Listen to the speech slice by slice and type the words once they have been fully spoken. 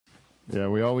Yeah,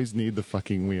 we always need the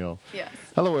fucking wheel. Yes.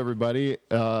 Hello, everybody.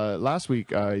 Last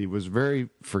week I was very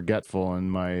forgetful in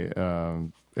my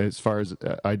as far as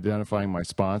identifying my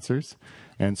sponsors,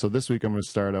 and so this week I'm going to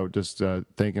start out just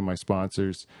thanking my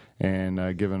sponsors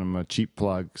and giving them a cheap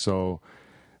plug. So.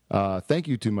 Thank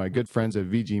you to my good friends at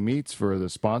VG Meats for the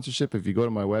sponsorship. If you go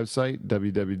to my website,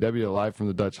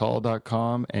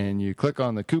 www.livefromthedutchhall.com, and you click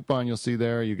on the coupon you'll see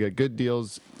there, you get good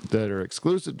deals that are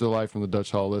exclusive to Live from the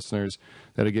Dutch Hall listeners,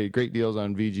 that'll get great deals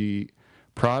on VG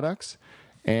products.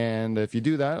 And if you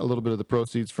do that, a little bit of the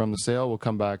proceeds from the sale will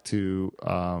come back to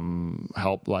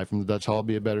help Live from the Dutch Hall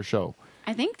be a better show.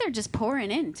 I think they're just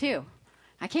pouring in, too.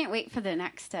 I can't wait for the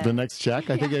next... The next check?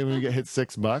 I think I'm going to get hit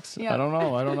 $6. Yeah. I don't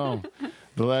know.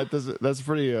 That's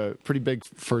a pretty big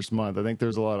first month. I think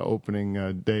there's a lot of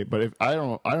opening day, but if I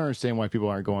don't understand why people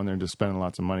aren't going there and just spending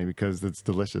lots of money, because it's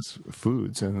delicious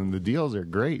foods and the deals are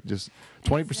great. Just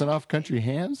 20% off country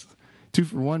hams,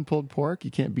 2-for-1 pulled pork. You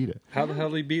can't beat it. How the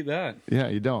hell do you beat that? Yeah,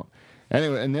 you don't.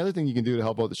 Anyway, and the other thing you can do to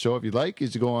help out the show, if you'd like,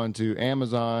 is to go on to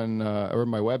Amazon or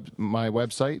my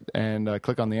website and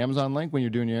click on the Amazon link when you're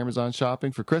doing your Amazon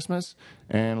shopping for Christmas,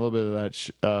 and a little bit of that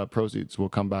proceeds will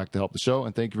come back to help the show.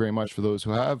 And thank you very much for those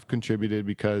who have contributed,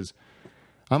 because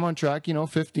I'm on track.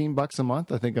 $15 a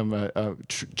month. I think I'm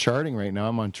charting right now.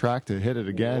 I'm on track to hit it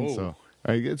again. Whoa. So.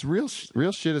 It's real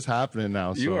shit is happening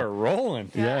now. So. You are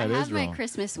rolling. Yeah, I it have is my rolling.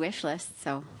 Christmas wish list,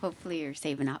 so hopefully you're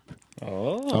saving up.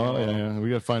 Oh yeah. We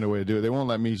got to find a way to do it. They won't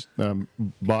let me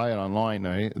buy it online.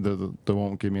 They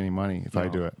won't give me any money if I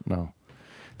do it. No.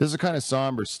 This is a kind of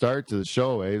somber start to the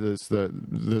show,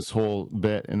 this whole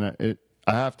bit, and I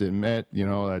have to admit,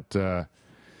 that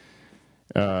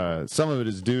some of it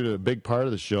is due to a big part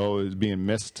of the show is being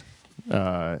missed.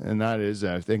 And that is,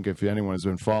 I think, if anyone has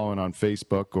been following on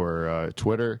Facebook or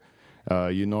Twitter,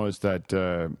 you notice that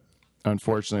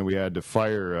unfortunately we had to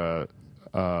fire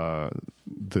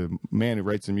the man who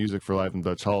writes the music for Live in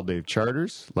Dutch Hall, Dave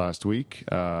Charters, last week.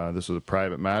 This was a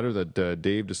private matter that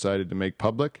Dave decided to make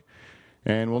public,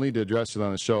 and we'll need to address it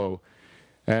on the show.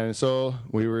 And so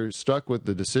we were struck with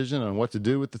the decision on what to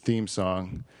do with the theme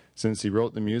song. Since he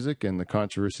wrote the music and the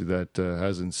controversy that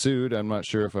has ensued, I'm not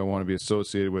sure if I want to be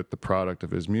associated with the product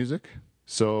of his music.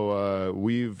 So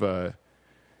we've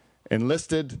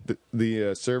enlisted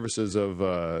the services of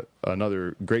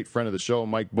another great friend of the show,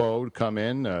 Mike Bowe, to come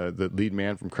in, the lead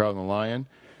man from Crowd and the Lion,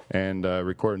 and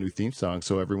record a new theme song.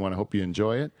 So everyone, I hope you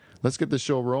enjoy it. Let's get the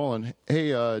show rolling.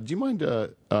 Hey, do you mind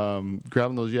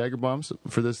grabbing those Jager bombs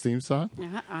for this theme song?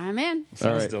 I'm in.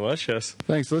 Sounds delicious.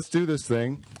 Thanks. Let's do this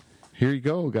thing. Here you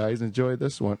go, guys. Enjoy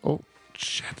this one. Oh,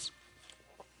 shit.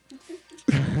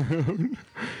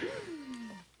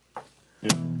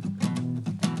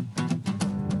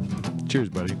 Cheers,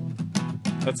 buddy.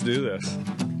 Let's do this.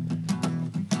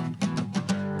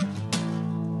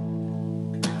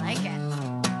 I like it.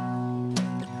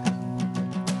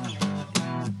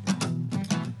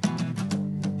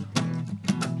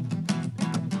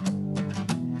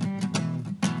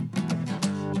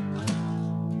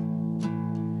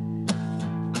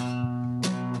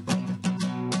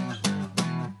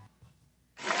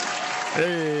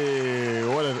 Hey,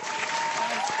 what a...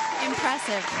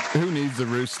 Impressive. Who needs a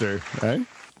rooster, eh?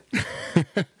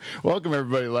 Welcome,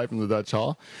 everybody, to Live from the Dutch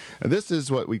Hall. This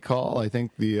is what we call, I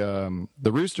think, the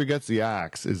Rooster Gets the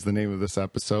Axe is the name of this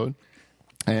episode.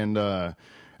 And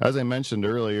as I mentioned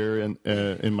earlier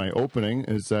in my opening,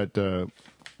 is that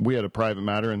we had a private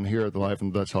matter here at the Live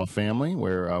from the Dutch Hall family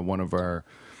where one of our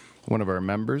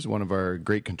members, one of our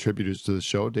great contributors to the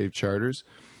show, Dave Charters,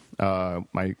 one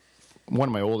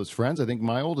of my oldest friends, I think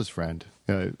my oldest friend.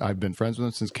 I've been friends with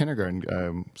him since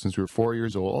kindergarten, since we were 4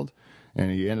 years old.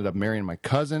 And he ended up marrying my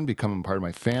cousin, becoming part of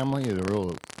my family. A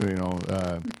real,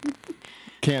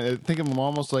 can't think of him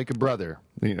almost like a brother.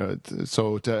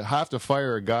 So to have to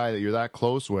fire a guy that you're that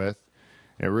close with,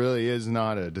 it really is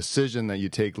not a decision that you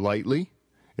take lightly.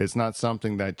 It's not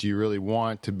something that you really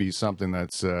want to be something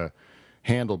that's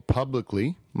handled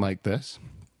publicly like this.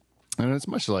 And it's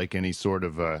much like any sort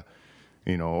of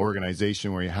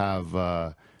organization where you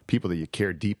have people that you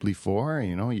care deeply for.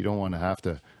 You don't want to have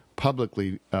to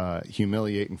publicly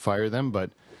humiliate and fire them, but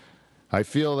I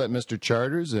feel that Mr.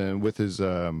 Charters, with his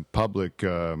public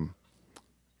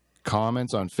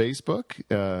comments on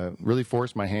Facebook, really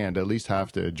forced my hand to at least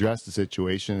have to address the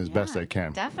situation as best I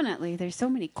can. Definitely. There's so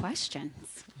many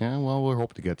questions. Yeah, well, we'll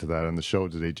hope to get to that on the show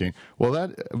today, Jane.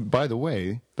 Well, by the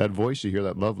way, that voice you hear,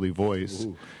 that lovely voice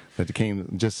that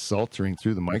came just sultering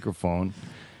through the microphone.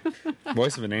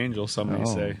 Voice of an angel, some may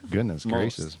say. Goodness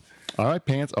gracious. All my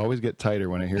pants always get tighter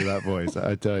when I hear that voice.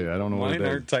 I tell you, I don't know what it Mine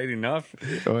is. aren't tight enough.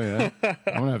 Oh yeah,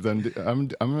 I'm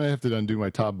gonna have to undo my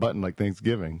top button like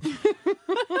Thanksgiving.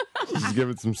 Just give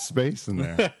it some space in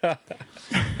there.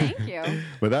 Thank you.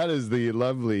 But that is the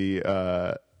lovely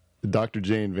Dr.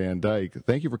 Jane Van Dyke.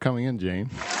 Thank you for coming in, Jane.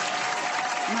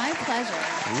 My pleasure.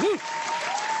 Woo.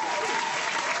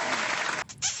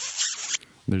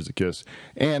 There's a kiss.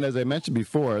 And as I mentioned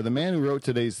before, the man who wrote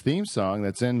today's theme song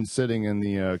that's sitting in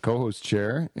the co-host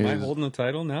chair is... Am I holding the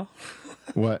title now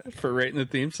What? for writing the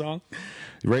theme song?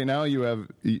 Right now you have...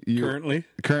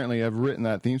 Currently have written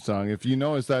that theme song. If you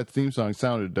notice, that theme song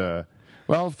sounded... well,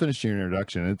 I'll finish your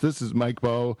introduction. This is Mike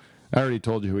Bowe. I already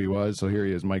told you who he was, so here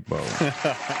he is, Mike Bowe.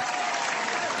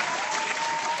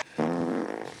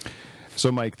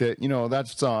 So, Mike, that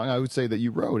song, I would say that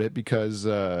you wrote it because...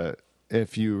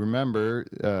 if you remember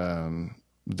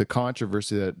the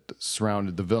controversy that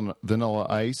surrounded the Vanilla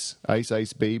Ice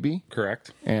Baby.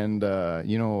 Correct. And,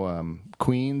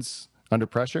 Queen's Under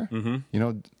Pressure. Mm-hmm.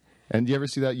 And do you ever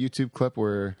see that YouTube clip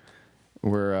where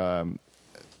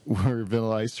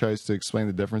Vanilla Ice tries to explain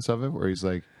the difference of it? Where he's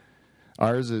like,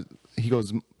 he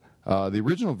goes, the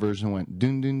original version went,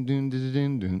 dun dun dun dun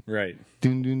dun dun. Right.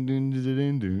 Dun dun dun dun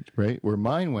dun dun. Right? Where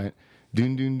mine went,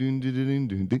 dun dun dun dun dun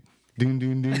dun dun. Dun,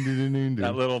 dun, dun, dun, dun, dun, dun.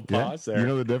 That little pause there. You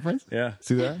know the difference? Yeah.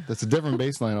 See that? That's a different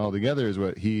bass line altogether is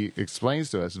what he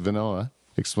explains to us. Vanilla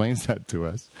explains that to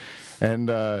us. And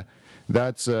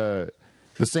that's the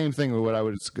same thing with what I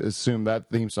would assume that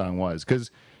theme song was.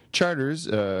 Because Charters,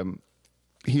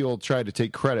 he'll try to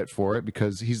take credit for it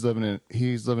because he's living in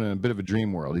a bit of a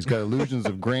dream world. He's got illusions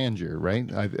of grandeur,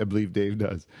 right? I believe Dave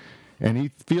does. And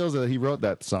he feels that he wrote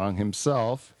that song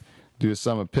himself due to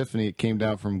some epiphany. It came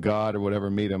down from God or whatever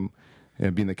made him,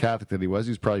 being the Catholic that he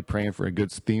was probably praying for a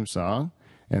good theme song,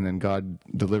 and then God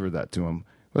delivered that to him.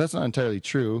 But that's not entirely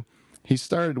true. He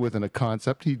started with a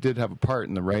concept. He did have a part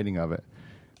in the writing of it.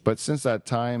 But since that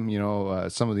time,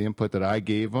 some of the input that I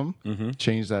gave him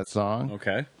changed that song.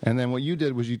 Okay. And then what you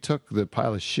did was you took the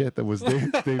pile of shit that was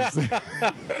Dave's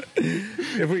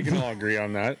If we can all agree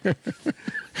on that.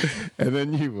 and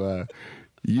then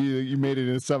you made it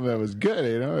into something that was good,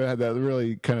 It had that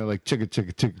really kind of like chicka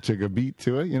chicka chicka chicka beat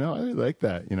to it, I really like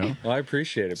that, Well, I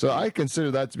appreciate it. So I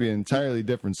consider that to be an entirely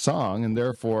different song, and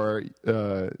therefore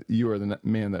you are the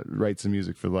man that writes the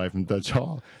music for Live from Dutch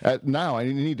Hall. Now I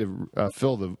need to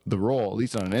fill the role, at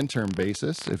least on an interim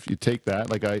basis, if you take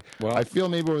that. I feel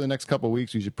maybe over the next couple of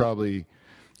weeks we should probably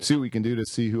see what we can do to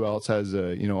see who else has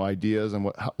ideas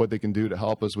and what they can do to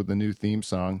help us with the new theme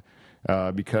song,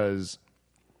 because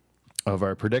of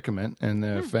our predicament. And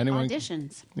if anyone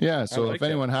auditions, so if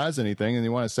anyone has anything and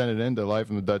you want to send it in to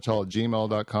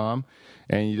livefromthedutchhall@gmail.com,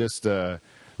 and you just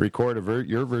record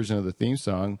your version of the theme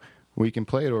song, we can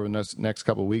play it over the next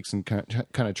couple of weeks and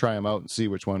kind of try them out and see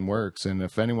which one works. And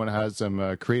if anyone has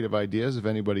some creative ideas, if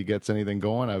anybody gets anything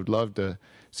going, I would love to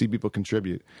see people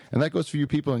contribute. And that goes for you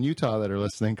people in Utah that are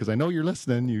listening, because I know you're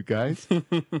listening, you guys.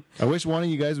 I wish one of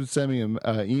you guys would send me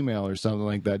an email or something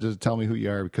like that just to tell me who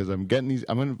you are, because I'm going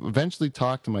to eventually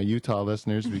talk to my Utah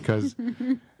listeners, because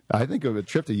I think a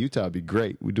trip to Utah would be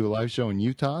great. We do a live show in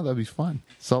Utah. That'd be fun.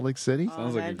 Salt Lake City.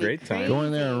 Sounds like a great time. Go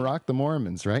in there and rock the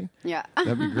Mormons, right? Yeah.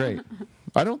 That'd be great.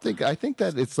 I think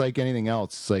that it's like anything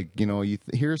else. It's like, you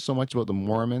hear so much about the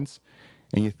Mormons,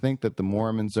 and you think that the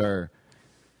Mormons are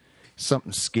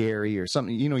something scary or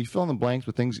something. You fill in the blanks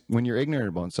with things when you're ignorant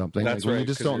about something. That's when right, you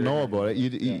just don't know about it.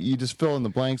 You just fill in the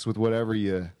blanks with whatever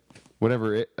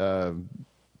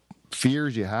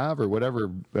fears you have or whatever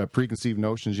preconceived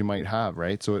notions you might have,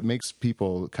 right? So it makes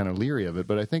people kind of leery of it.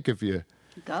 But I think if you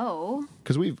go,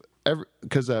 because we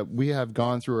have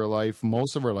gone through our life,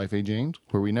 most of our life, James,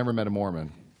 where we never met a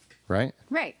Mormon, right?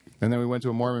 Right. And then we went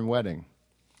to a Mormon wedding.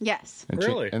 Yes.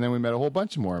 Really? And then we met a whole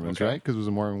bunch of Mormons, right? Because it was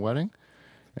a Mormon wedding.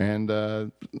 And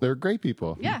they're great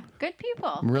people. Yeah, good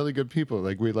people. Really good people.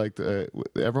 Like we liked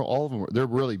all of them. They're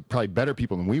really probably better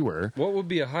people than we were. What would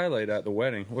be a highlight at the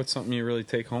wedding? What's something you really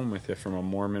take home with you from a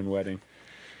Mormon wedding?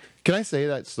 Can I say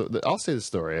that? I'll say the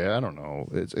story. I don't know.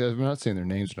 I'm not saying their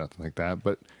names or nothing like that.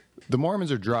 But the Mormons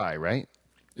are dry, right?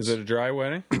 Is it a dry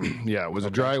wedding? Yeah, it was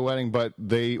a dry wedding, but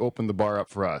they opened the bar up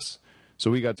for us. So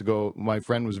we got to go. My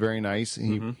friend was very nice.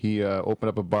 He opened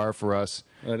up a bar for us.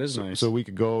 That is nice. So we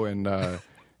could go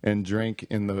and drink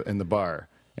in the bar,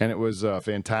 and it was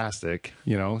fantastic.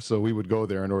 So we would go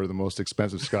there and order the most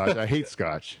expensive scotch. I hate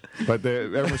scotch, but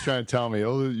everyone's trying to tell me,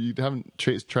 "Oh, you haven't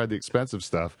tried the expensive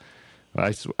stuff."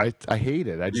 I hate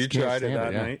it. I just can't tried stand it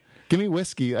that night? Give me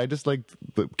whiskey. I just like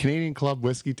the Canadian Club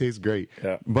whiskey tastes great.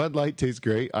 Yeah. Bud Light tastes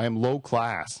great. I am low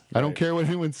class. I don't care what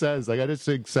anyone says. Like I just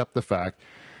accept the fact.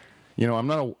 I'm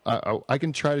not I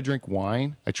can try to drink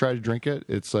wine. I try to drink it.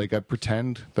 It's like I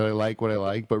pretend that I like what I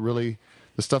like, but really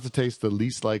the stuff that tastes the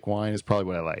least like wine is probably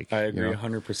what I like. I agree you know?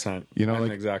 100%. You know, I'm like,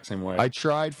 the exact same way. I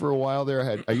tried for a while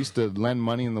there. I used to lend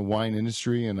money in the wine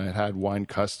industry, and I had wine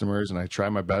customers, and I tried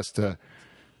my best to,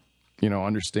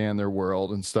 understand their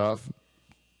world and stuff.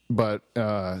 But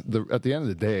at the end of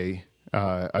the day,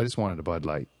 I just wanted a Bud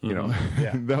Light. Yeah.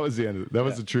 That was the end. That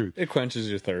was the truth. It quenches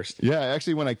your thirst. Yeah,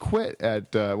 actually, when I quit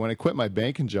my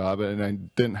banking job and I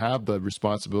didn't have the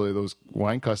responsibility of those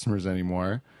wine customers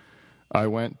anymore, I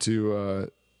went to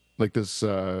this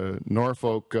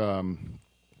Norfolk,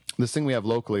 this thing we have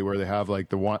locally where they have like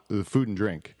the food and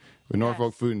drink, the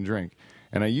Norfolk food and drink,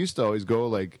 and I used to always go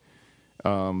like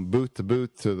booth to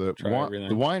booth to the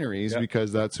wineries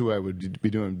because that's who I would be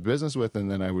doing business with, and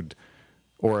then I'd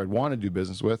want to do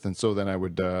business with, and so then I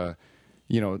would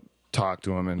talk to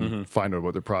them and find out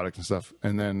about their product and stuff,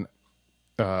 and then.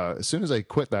 As soon as I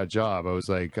quit that job, I was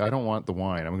like, I don't want the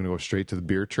wine. I'm going to go straight to the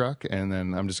beer truck, and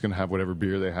then I'm just going to have whatever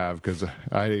beer they have because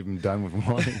I ain't even done with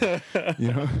wine.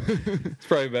 It's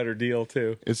probably a better deal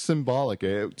too. It's symbolic.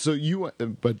 So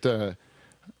I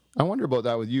wonder about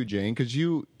that with you, Jane, because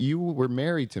you were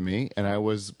married to me, and I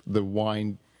was the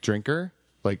wine drinker,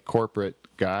 like corporate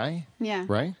guy. Yeah.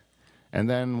 Right. And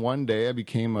then one day I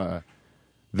became what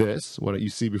you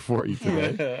see before you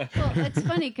today. Well, it's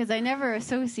funny because I never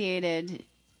associated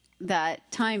that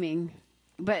timing,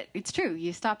 but it's true.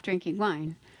 You stopped drinking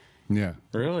wine. Yeah.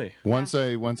 Really? Once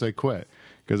I quit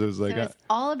because it was like So it's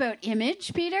all about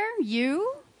image, Peter.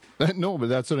 You. No, but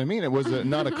that's what I mean. It was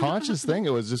not a conscious thing. It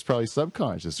was just probably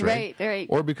subconscious, right? Right.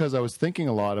 Or because I was thinking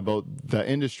a lot about the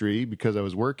industry because I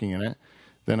was working in it.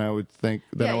 Then I would think.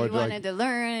 Then I would you wanted to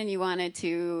learn and you wanted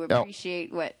to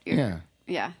appreciate what. Yeah.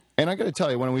 And I got to tell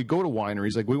you, when we go to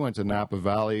wineries, like we went to Napa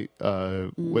Valley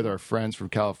with our friends from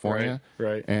California,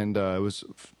 right. And it was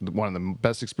one of the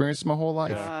best experiences of my whole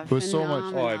life. Oh, it was so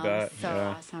much. Oh, I bet.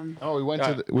 So awesome. Oh, we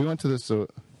went to this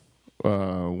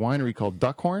winery called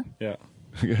Duckhorn. Yeah.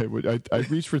 I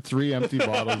reached for 3 empty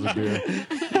bottles of beer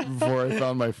before I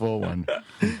found my full one.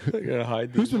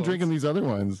 Who's been drinking these other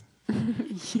ones?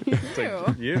 It's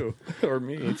like you or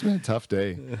me. It's been a tough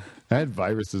day. I had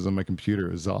viruses on my computer.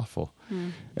 It was awful.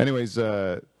 Anyways,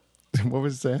 what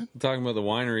was it saying? Talking about the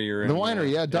winery you're in. The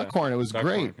winery, Duckhorn. It was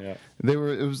great. Yeah. It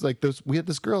was like this. We had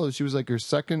this girl. She was like her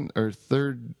second or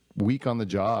third week on the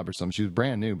job or something. She was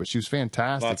brand new, but she was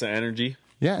fantastic. Lots of energy.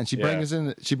 Yeah, and she brings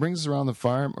us around the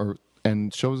farm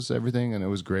and shows us everything, and it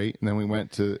was great. And then we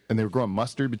went and they were growing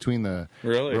mustard between the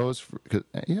rows.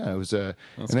 It was. And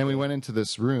then we went into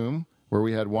this room where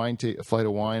we had a flight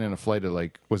of wine and a flight of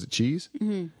was it cheese?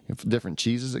 Mm-hmm. Different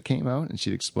cheeses that came out, and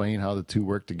she'd explain how the two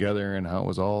worked together and how it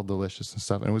was all delicious and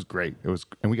stuff. And it was great.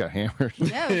 And we got hammered.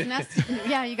 Yeah, it was nasty.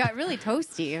 Yeah, you got really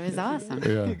toasty. It was awesome.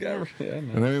 Yeah. Nice.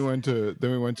 And then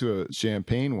we went to a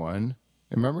champagne one.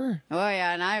 Remember? Oh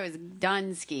yeah, and I was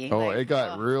done skiing. Oh, it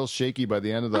got real shaky by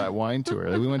the end of that wine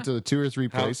tour. We went to 2 or 3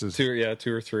 places. 2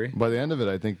 or 3. By the end of it,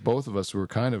 I think both of us were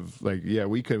kind of like,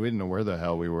 we didn't know where the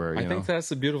hell we were. I think that's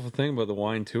the beautiful thing about the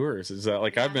wine tours is that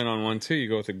I've been on one too. You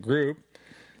go with a group.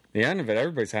 The end of it,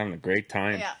 everybody's having a great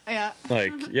time. Yeah.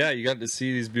 You got to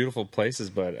see these beautiful places,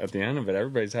 but at the end of it,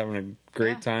 everybody's having a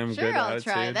great time. Sure, good I'll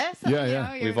attitude. try this.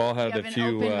 Yeah. We've all had a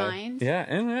few. Open mind.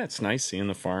 And it's nice seeing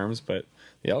the farms, but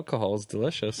the alcohol is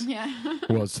delicious. Yeah.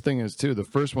 Well, the thing is too, the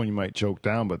first one you might choke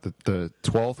down, but the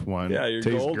 12th one you're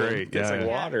tastes golden. great. It's like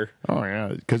water. Oh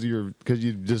yeah, because you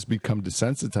just become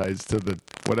desensitized to the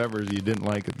whatever you didn't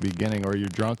like at the beginning, or you're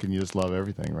drunk and you just love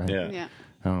everything, right? Yeah.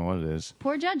 I don't know what it is.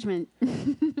 Poor judgment.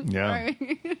 Yeah.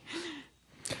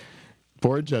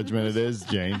 Poor judgment it is,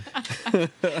 Jane.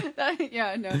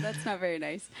 Yeah, no, that's not very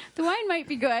nice. The wine might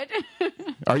be good.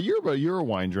 You're a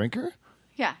wine drinker?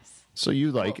 Yes. So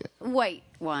you like it? White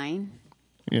wine.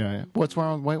 Yeah. What's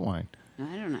wrong with white wine?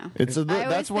 I don't know.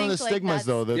 That's one of the stigmas,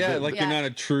 though. You're not a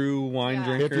true wine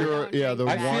drinker.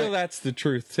 I feel that's the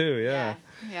truth too. Yeah.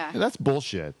 That's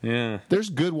bullshit. Yeah. There's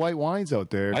good white wines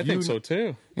out there. I think so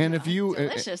too. And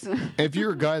delicious. if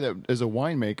you're a guy that is a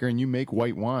winemaker and you make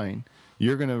white wine,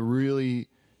 you're gonna really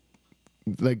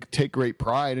take great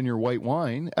pride in your white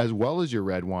wine as well as your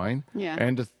red wine. Yeah.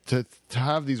 And to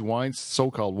have these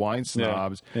so-called wine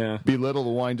snobs belittle the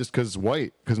wine just because it's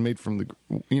white, because made from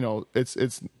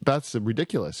that's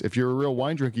ridiculous. If you're a real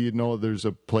wine drinker, you'd know there's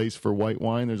a place for white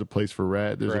wine, there's a place for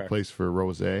red, there's a place for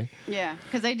rosé. Yeah,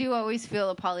 because I do always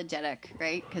feel apologetic,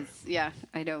 right? Because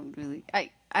I don't really.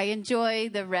 I enjoy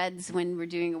the reds when we're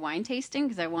doing a wine tasting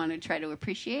because I want to try to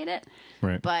appreciate it.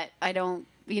 Right. But I don't.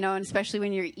 and especially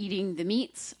when you're eating the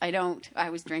meats, I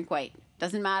always drink white.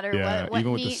 Doesn't matter what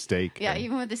even meat. with the steak. Yeah,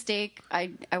 even with the steak,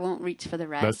 I won't reach for the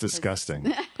red. That's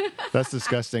disgusting. That's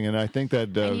disgusting, and I think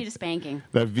that I need a spanking.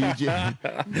 that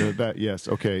VG. that yes,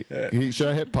 okay. Should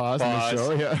I hit pause on the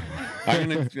show? Yeah.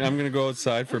 I'm gonna go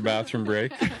outside for a bathroom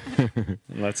break.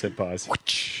 Let's hit pause.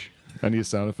 I need a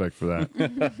sound effect for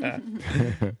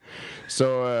that.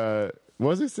 So, what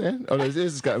was I saying? Oh, this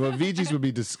is well, VGs would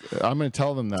be. I'm going to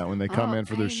tell them that when they come in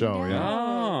for their show. Yeah.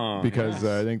 Oh, Because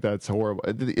I think that's horrible.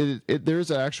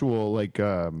 There's an actual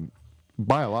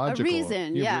biological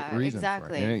reason. Yeah, reason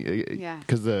exactly.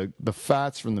 Because the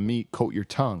fats from the meat coat your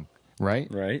tongue, right?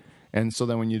 Right. And so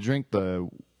then when you drink the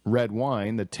red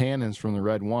wine, the tannins from the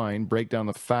red wine break down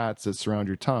the fats that surround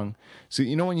your tongue. So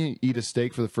when you eat a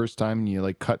steak for the first time and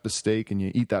you cut the steak and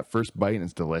you eat that first bite and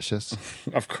it's delicious.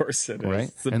 Of course it is. Right?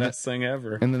 It's the best thing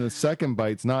ever. And then the second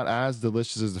bite's not as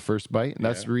delicious as the first bite. And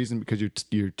that's the reason, because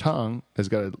your tongue has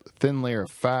got a thin layer of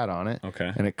fat on it.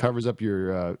 Okay. And it covers up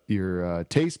your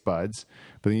taste buds.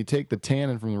 But then you take the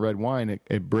tannin from the red wine,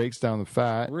 it breaks down the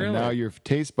fat. Really? And now your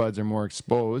taste buds are more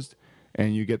exposed.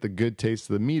 And you get the good taste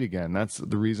of the meat again. That's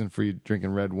the reason for you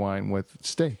drinking red wine with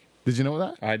steak. Did you know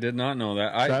that? I did not know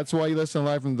that. That's why you listen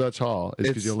live from the Dutch Hall. Is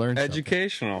because you learn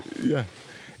educational. Something. Yeah.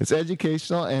 It's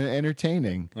educational and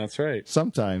entertaining. That's right.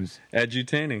 Sometimes.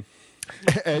 Edutaining.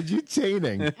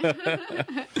 Edutaining.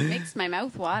 Makes my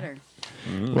mouth water.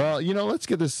 Well, let's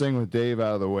get this thing with Dave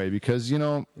out of the way, because I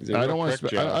don't want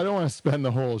to spend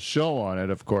the whole show on it,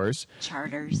 of course.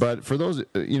 Charters. But for those,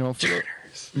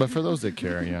 but for those that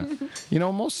care, yeah.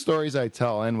 Most stories I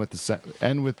tell end with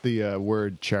the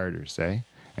word charters, eh?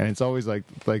 And it's always like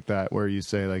that, where you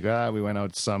say we went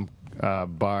out to some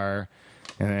bar,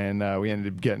 and then we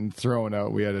ended up getting thrown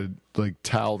out. We had to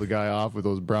towel the guy off with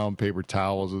those brown paper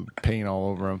towels with paint all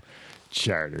over him.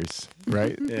 Charters,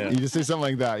 right? Yeah. You just say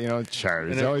something like that,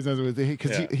 charters. It always knows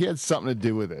because he had something to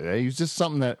do with it. Eh? He was just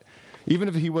something that, even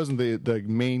if he wasn't the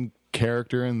main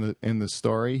character in the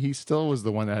story, he still was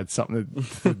the one that had something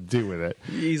to do with it.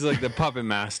 He's like the puppet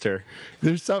master.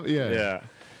 There's something, Yeah.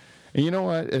 And you know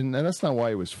what? And that's not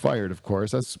why he was fired, of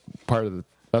course. That's part of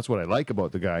that's what I like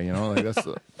about the guy. That's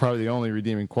probably the only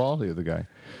redeeming quality of the guy.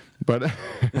 But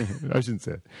I shouldn't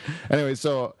say it. Anyway,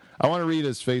 so I want to read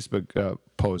his Facebook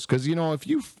post, because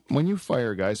when you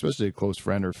fire a guy, especially a close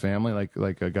friend or family,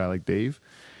 like a guy like Dave,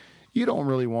 you don't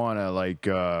really want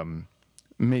to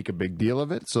make a big deal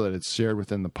of it so that it's shared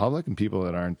within the public and people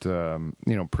that aren't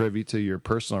privy to your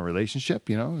personal relationship.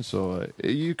 So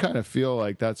you kind of feel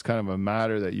like that's kind of a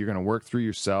matter that you're going to work through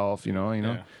yourself.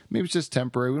 Maybe it's just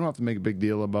temporary. We don't have to make a big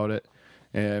deal about it.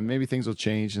 And maybe things will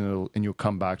change, and you'll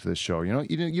come back to the show.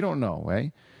 You don't know, eh?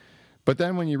 But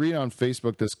then when you read on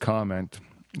Facebook this comment,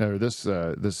 or this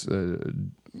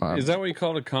is that what you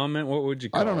call a comment? What would you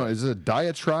call it? I don't know. Is it a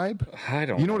diatribe? I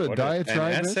don't know. You know what a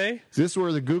diatribe an is? essay? This is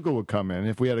where the Google would come in.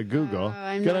 If we had a Google.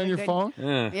 Get on your phone?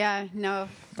 Yeah, no.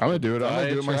 I'm going to do it. I'm going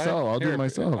to do it myself. I'll do it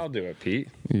myself. I'll do it, Pete.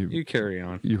 You carry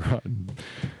on. You run.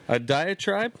 A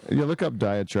diatribe? Yeah, look up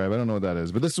diatribe. I don't know what that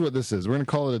is, but this is what this is. We're going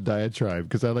to call it a diatribe,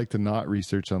 because I like to not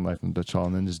research on Life in Dutch Hall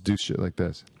and then just do shit like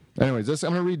this. Anyways,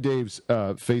 I'm going to read Dave's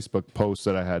Facebook post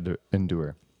that I had to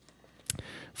endure.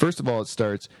 First of all, it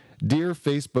starts, "Dear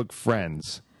Facebook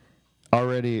friends."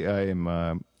 Already I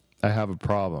have a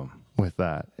problem with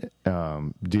that.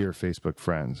 Dear Facebook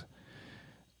friends.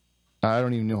 I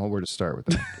don't even know where to start with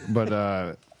that. But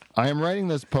I am writing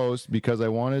this post because I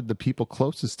wanted the people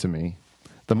closest to me,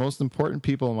 the most important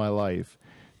people in my life,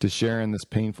 to share in this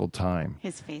painful time.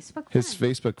 His Facebook friends. His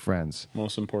Facebook friends.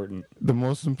 Most important. The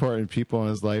most important people in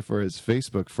his life are his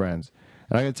Facebook friends.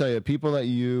 And I can tell you, people that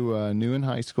you knew in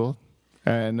high school,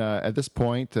 and at this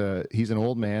point, he's an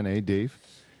old man, eh, Dave?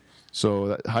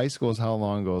 So high school is how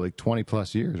long ago? 20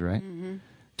 plus years, right? Mm-hmm.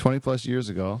 20 plus years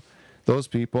ago. Those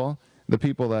people, the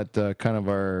people that kind of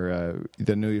are,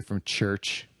 that knew you from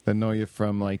church, that know you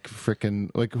from frickin'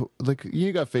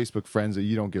 you got Facebook friends that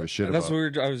you don't give a shit That's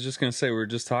about. what I was just going to say. We were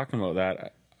just talking about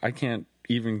that. I can't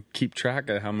even keep track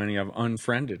of how many I've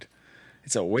unfriended.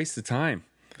 It's a waste of time.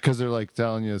 Because they're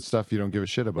telling you stuff you don't give a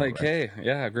shit about. Hey,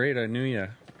 yeah, great, I knew you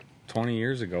 20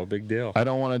 years ago. Big deal. I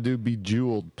don't want to do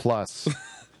Bejeweled Plus.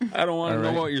 I don't want to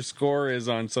know what your score is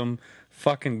on some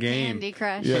fucking game. Candy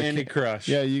Crush. Yeah, Candy Crush.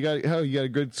 Yeah, you got a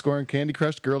good score in Candy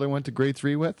Crush. Girl I went to grade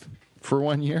 3 with for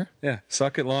 1 year. Yeah,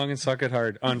 suck it long and suck it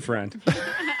hard. Unfriend.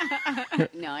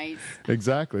 Nice.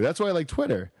 Exactly. That's why I like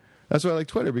Twitter.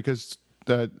 Because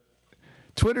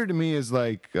Twitter to me is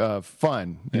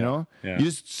fun. You know, Yeah. you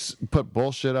just put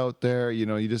bullshit out there. You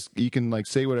can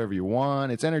say whatever you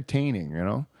want. It's entertaining.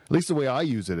 At least the way I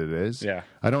use it is. Yeah.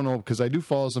 I don't know, because I do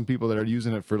follow some people that are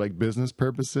using it for like business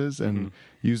purposes and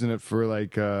using it for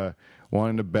like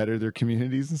wanting to better their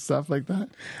communities and stuff like that.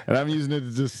 And I'm using it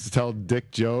to just tell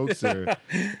dick jokes or,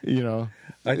 you know.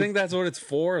 I think that's what it's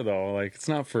for, though. Like, it's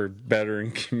not for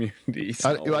bettering communities.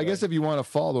 I guess if you want to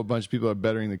follow a bunch of people that are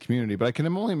bettering the community, but I can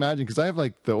only imagine, because I have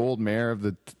like the old mayor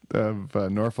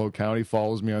of Norfolk County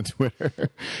follows me on Twitter.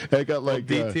 I got like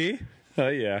DT. Oh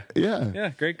yeah.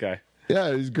 Yeah, Great guy.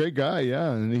 yeah, he's a great guy.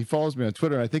 Yeah, and he follows me on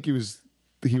Twitter. And I think he was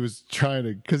trying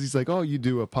to, because he's like, oh, you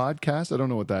do a podcast? I don't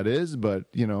know what that is, but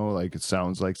you know, like it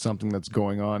sounds like something that's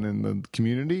going on in the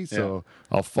community, so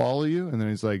I'll follow you. And then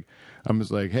he's like, I'm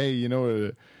just like, hey, you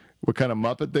know what kind of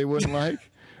Muppet they wouldn't like?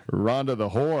 Rhonda the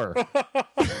whore.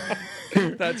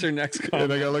 That's her next comment.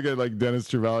 And I gotta look at like Dennis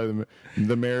Trevally,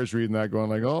 the mayor's reading that, going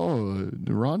like, "Oh,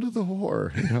 Rhonda the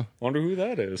whore." You know? Wonder who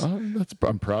that is.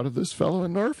 I'm proud of this fellow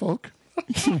in Norfolk.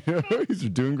 You know, he's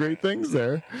doing great things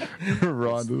there.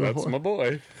 Rhonda That's the whore. my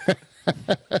boy.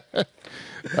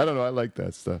 I don't know. I like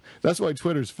that stuff. That's why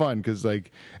Twitter's fun, because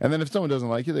like, and then if someone doesn't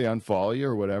like you, they unfollow you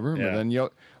or whatever. Yeah. But then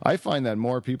I find that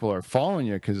more people are following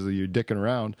you because you're dicking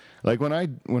around. Like when I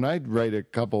write a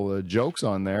couple of jokes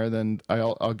on there, then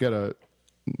I'll get a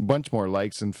bunch more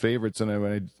likes and favorites than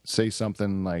when I say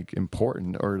something like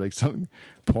important or like something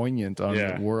poignant on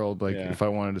the world. Like if I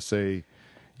wanted to say you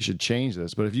should change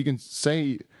this, but if you can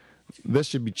say this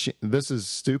should be this is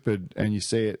stupid, and you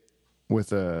say it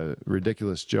with a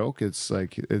ridiculous joke, it's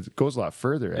like it goes a lot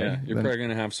further. Yeah, you're probably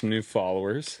gonna have some new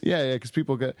followers. Yeah, because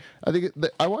people get. I think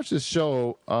I watched this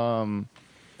show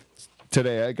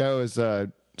today. I was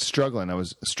struggling. I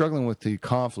was struggling with the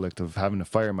conflict of having to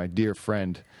fire my dear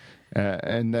friend,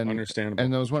 and then Understandable.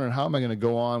 And I was wondering, how am I going to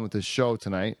go on with this show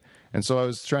tonight? And so I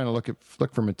was trying to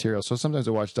look for material. So sometimes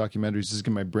I watch documentaries just to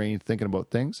get my brain thinking about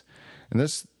things. And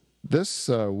this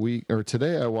week or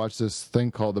today, I watched this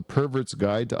thing called "The Pervert's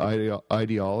Guide to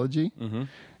Ideology,"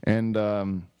 and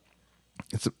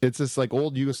it's this like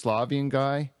old Yugoslavian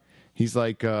guy. He's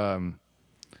like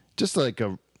just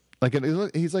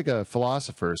he's like a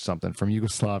philosopher or something from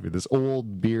Yugoslavia. This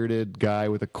old bearded guy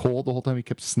with a cold the whole time. He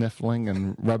kept sniffling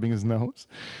and rubbing his nose,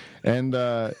 and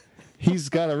he's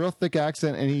got a real thick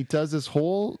accent. And he does this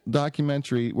whole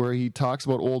documentary where he talks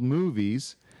about old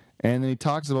movies. And then he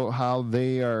talks about how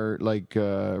they are like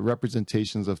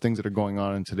representations of things that are going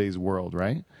on in today's world,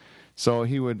 right? So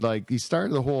he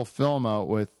started the whole film out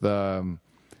with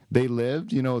They Lived,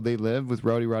 They Lived with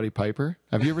Roddy Piper.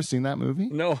 Have you ever seen that movie?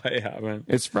 No, I haven't.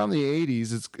 It's from the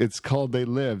 80s. It's called They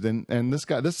Lived. And this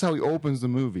is how he opens the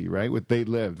movie, right? With They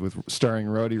Lived, starring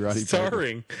Roddy Piper.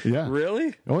 Starring? Yeah.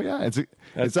 Really? Oh, yeah.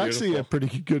 It's actually a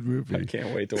pretty good movie. I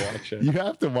can't wait to watch it. You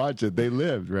have to watch it. They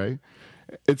Lived, right?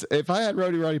 If I had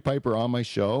Roddy Piper on my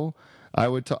show, I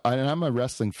would. And I'm a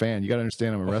wrestling fan. You got to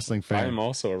understand, I'm a wrestling fan. I'm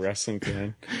also a wrestling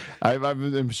fan.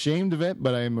 I'm ashamed of it,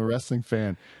 but I am a wrestling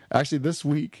fan. Actually, this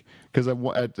week, because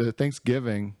at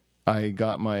Thanksgiving, I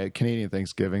got my Canadian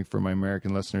Thanksgiving for my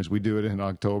American listeners. We do it in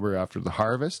October after the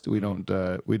harvest. We don't.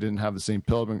 We didn't have the same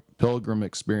pilgrim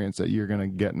experience that you're going to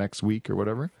get next week or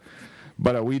whatever.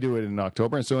 But we do it in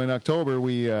October, and so in October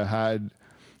we had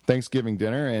Thanksgiving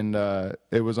dinner, and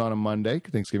it was on a Monday,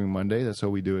 Thanksgiving Monday. That's how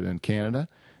we do it in Canada.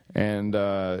 And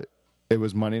it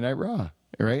was Monday Night Raw,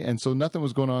 right? And so nothing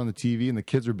was going on the TV, and the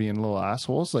kids were being little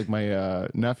assholes, like my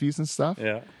nephews and stuff.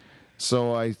 Yeah.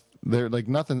 So they're like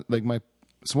nothing, like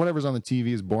so whatever's on the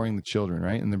TV is boring the children,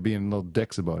 right? And they're being little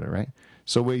dicks about it, right?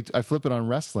 So I flip it on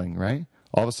wrestling, right?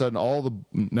 All of a sudden, all the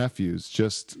nephews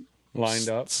just lined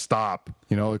up, stop,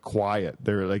 they're quiet.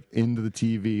 They're like into the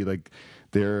TV, like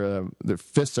their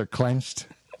fists are clenched.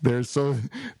 They're so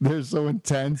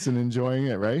intense and enjoying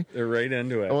it, right? They're right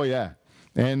into it. Oh yeah.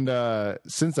 And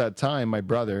since that time, my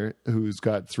brother, who's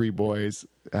got 3 boys,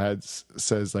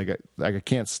 says like I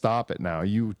can't stop it now.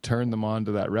 You turn them on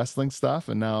to that wrestling stuff,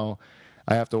 and now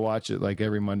I have to watch it like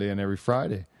every Monday and every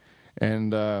Friday,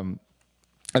 and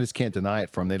I just can't deny it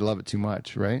from them. They love it too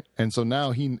much, right? And so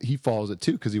now he follows it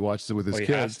too because he watches it with his kids.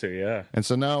 He has to, yeah. And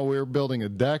so now we're building a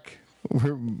deck.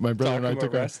 My brother and I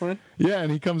took wrestling. Yeah,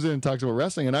 and he comes in and talks about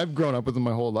wrestling, and I've grown up with him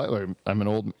my whole life. I'm an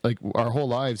old, like our whole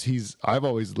lives. I've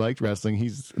always liked wrestling.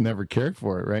 He's never cared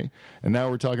for it, right? And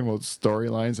now we're talking about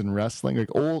storylines and wrestling,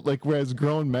 like we're as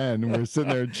grown men, and we're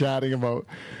sitting there chatting about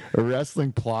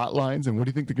wrestling plot lines and what do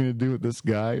you think they're going to do with this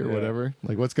guy or whatever?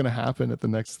 Like what's going to happen at the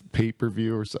next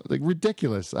pay-per-view or something? Like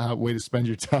ridiculous way to spend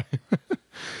your time.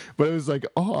 But it was like,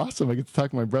 oh, awesome! I get to talk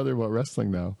to my brother about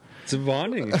wrestling now. It's a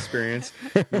bonding experience.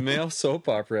 The male soap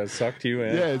opera has sucked you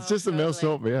in. Yeah, it's just a male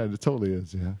soap. Yeah, it totally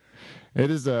is. Yeah,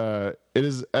 it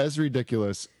is as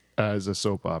ridiculous as a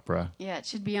soap opera. Yeah, it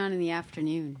should be on in the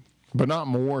afternoon. but not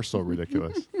more so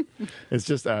ridiculous. It's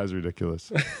just as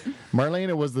ridiculous.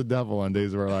 Marlena was the devil on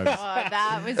Days of Our Lives. Oh,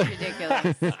 that was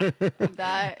ridiculous.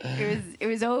 It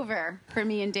was over for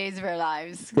me in Days of Our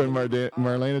Lives. When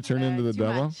Marlena turned into the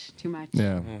devil. Too much.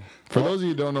 Yeah. For those of you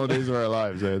who don't know Days of Our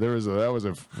Lives,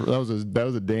 that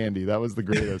was a dandy. That was the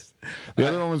greatest. The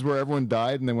other one was where everyone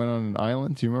died and they went on an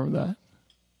island. Do you remember that?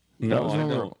 No, I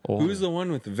don't. Who's the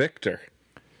one with Victor?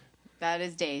 That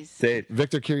is Days.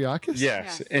 Victor Kiriakis?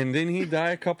 Yes. And didn't he die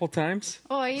a couple times?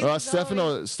 Oh,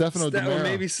 Stefano Or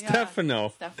maybe Stefano.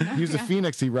 Stefano. He was the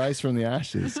phoenix. He rise from the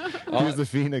ashes. He was the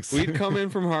phoenix. We'd come in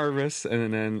from harvest,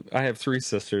 and then I have 3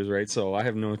 sisters, right? So I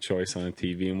have no choice on the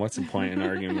TV. And what's the point in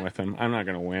arguing with them? I'm not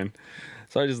going to win.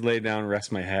 So I just lay down and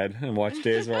rest my head and watch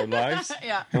Days of Our Lives.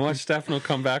 Yeah. And watch Stefano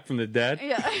come back from the dead.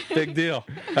 Yeah. Big deal.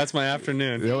 That's my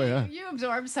afternoon. Oh, yeah. You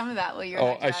absorbed some of that while you were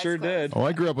Oh, I sure did. Oh,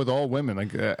 I grew up with all women,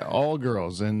 like all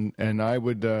girls, and I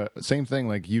would same thing.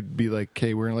 Like you'd be like,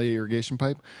 "Okay, we're gonna lay an irrigation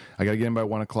pipe. I gotta get in by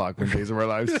 1 o'clock when Days of Our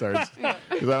Lives starts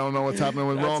because I don't know what's happening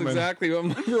with That's Roman." exactly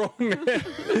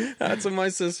what That's what my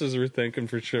sisters were thinking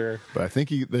for sure. But I think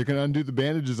they're gonna undo the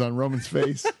bandages on Roman's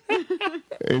face.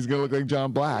 He's gonna look like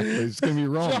John Black. But it's gonna be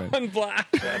Roman. John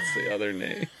Black. That's the other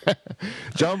name.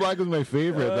 John Black was my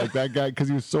favorite, like that guy, because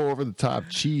he was so over the top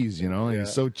cheese, you know. And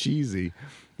he's so cheesy,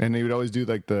 and he would always do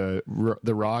like the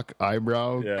Rock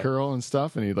eyebrow curl and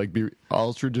stuff, and he'd like be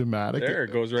ultra dramatic. There,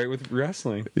 it goes right with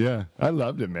wrestling. Yeah, I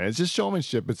loved it, man. It's just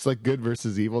showmanship. It's like good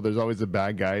versus evil. There's always the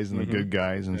bad guys and the good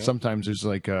guys, and sometimes there's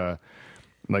like a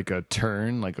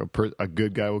turn, like a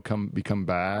good guy will become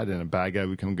bad and a bad guy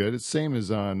will become good. It's the same as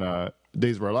on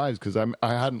Days of Our Lives, because when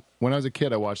I was a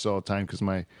kid I watched it all the time because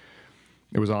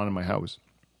it was on in my house,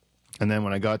 and then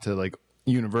when I got to like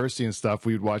university and stuff,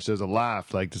 we would watch it as a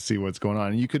laugh, like to see what's going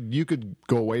on. And you could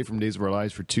go away from Days of Our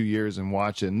Lives for 2 years and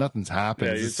watch it, and nothing's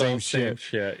happened. Yeah, it's the same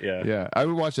shit. Yeah. I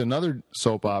would watch another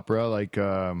soap opera like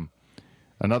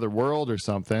Another World or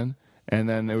something, and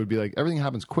then it would be like everything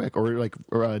happens quick, or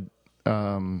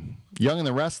Young and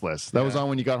the Restless. That was on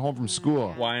when you got home from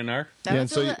school. YNR.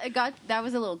 That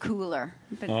was a little cooler.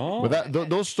 But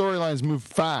those storylines move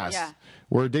fast. Yeah.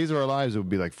 Where Days of Our Lives, it would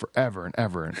be like forever and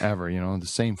ever and ever, you know, the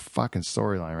same fucking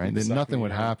storyline, right? Then nothing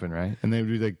would happen, right? And they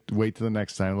would be like, wait till the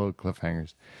next time, little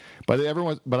cliffhangers. But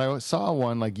I saw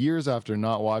one like years after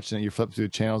not watching it. You flip through the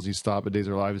channels, you stop at Days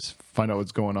of Our Lives, find out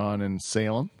what's going on in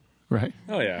Salem, right?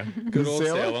 Oh yeah, good old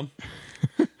Salem.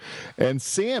 And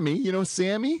Sammy, you know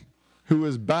Sammy, who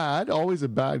was bad, always a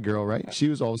bad girl, right? She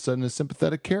was all of a sudden a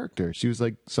sympathetic character. She was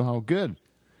like somehow good,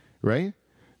 right?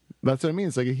 That's what I mean.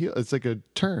 It's like it's like a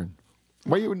turn.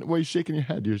 Why are you shaking your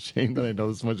head? You're ashamed that I know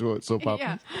this much about soap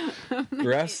operas? Yeah.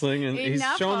 Wrestling, and he's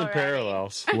showing the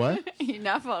parallels. What?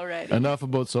 Enough already. Enough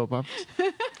about soap operas?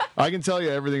 I can tell you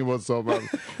everything about soap operas.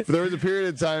 There was a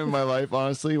period of time in my life,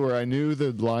 honestly, where I knew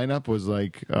the lineup was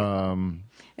like...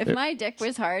 if my dick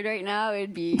was hard right now,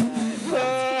 it'd be...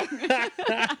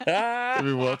 It'd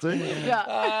be wilting?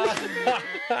 Yeah.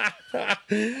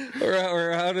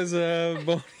 Or how does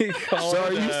Boney call So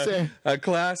are it? you saying... A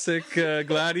classic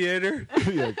gladiator?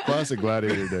 Yeah, classic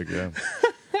gladiator dick, yeah.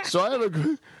 So I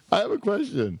have a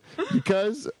question.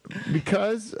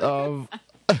 Because of...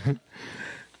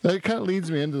 That kind of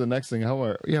leads me into the next thing.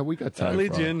 We got time. That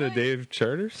leads you into Dave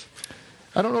Charters?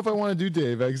 I don't know if I want to do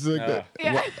Dave.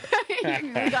 Yeah.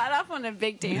 We got off on a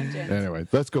big tangent. Anyway,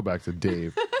 let's go back to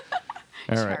Dave.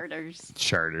 All right.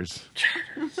 Charters.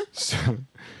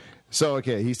 So,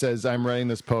 okay, he says, I'm writing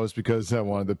this post because I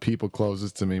wanted the people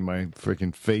closest to me, my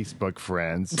freaking Facebook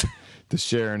friends, to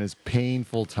share in his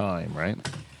painful time, right?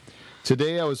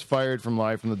 Today I was fired from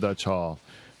Live from the Dutch Hall.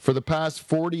 For the past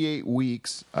 48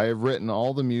 weeks, I have written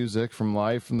all the music from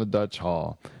Live from the Dutch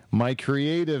Hall. My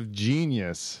creative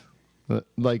genius,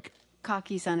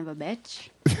 Cocky son of a bitch.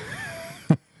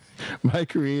 my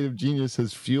creative genius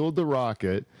has fueled the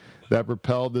rocket that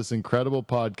propelled this incredible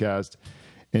podcast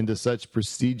into such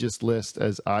prestigious lists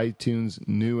as iTunes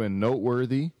New and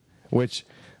Noteworthy, which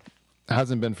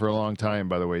hasn't been for a long time,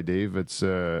 by the way, Dave. It's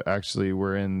actually,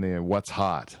 we're in the What's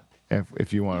Hot.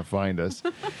 If you want to find us,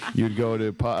 you'd go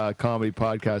to comedy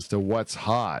podcast to What's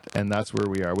Hot, and that's where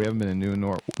we are. We haven't been in New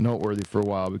and Noteworthy for a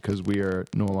while because we are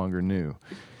no longer new.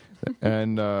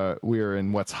 And we are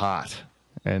in What's Hot.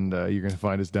 And you're going to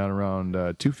find us down around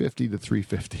 250 to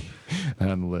 350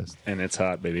 on the list. And it's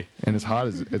hot, baby. And it's hot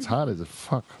as a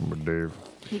fuck, Dave.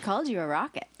 He called you a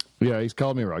rocket. Yeah, he's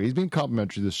called me a rocket. He's been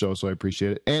complimentary to the show, so I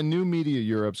appreciate it. And New Media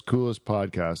Europe's coolest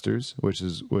podcasters, which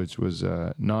was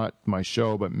not my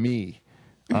show, but me.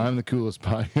 I'm the coolest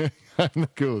podcast. I'm the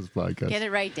coolest podcast. Get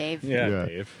it right, Dave. Yeah,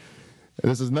 Dave.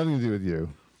 This has nothing to do with you.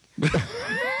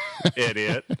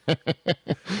 Idiot.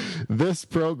 This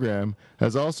program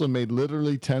has also made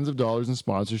literally tens of dollars in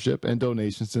sponsorship and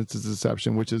donations since its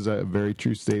inception, which is a very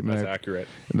true statement. That's accurate.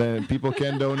 Then people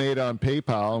can donate on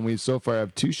PayPal, and we so far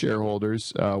have 2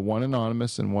 shareholders, one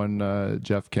anonymous and one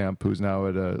Jeff Kemp, who's now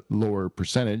at a lower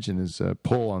percentage in his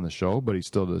pull on the show, but he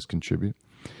still does contribute.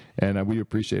 And we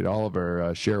appreciate all of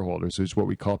our shareholders, which is what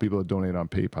we call people that donate on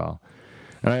PayPal.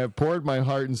 And I have poured my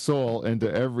heart and soul into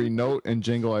every note and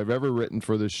jingle I've ever written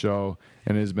for this show,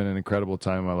 and it has been an incredible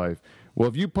time in my life. Well,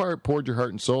 if you poured your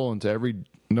heart and soul into every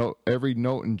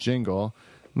note and jingle,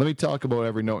 let me talk about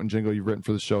every note and jingle you've written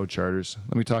for the show, Charters.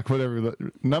 Let me talk about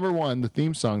number one, the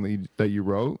theme song that you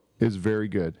wrote is very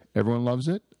good. Everyone loves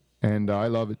it, and I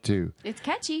love it too. It's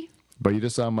catchy. But you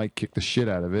just saw Mike kick the shit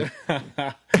out of it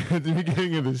at the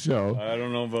beginning of the show. I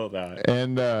don't know about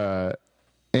that.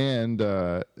 And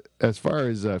as far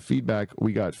as feedback,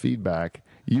 we got feedback.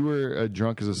 You were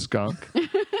drunk as a skunk.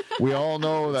 We all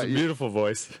know that. Beautiful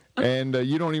voice. And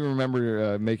you don't even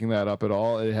remember making that up at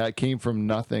all. It came from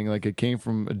nothing. Like it came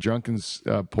from a drunken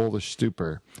Polish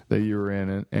stupor that you were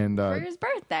in. And For his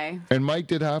birthday. And Mike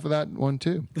did half of that one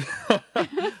too.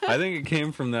 I think it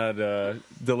came from that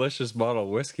delicious bottle of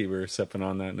whiskey we were sipping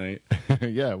on that night.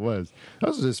 Yeah, it was. That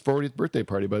was his 40th birthday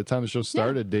party. By the time the show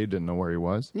started, Dave didn't know where he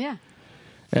was. Yeah.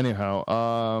 Anyhow,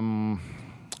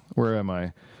 where am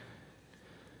I?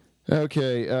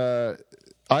 Okay,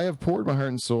 I have poured my heart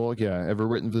and soul, ever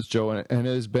written for this show, and it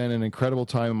has been an incredible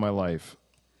time in my life.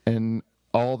 And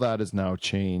all that is now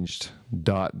changed. ...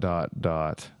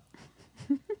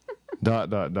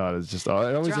 It's just, it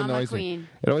always Drama annoys queen. me.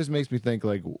 It always makes me think,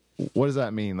 like, what does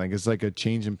that mean? Like, it's like a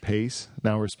change in pace.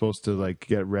 Now we're supposed to, like,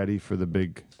 get ready for the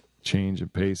big change in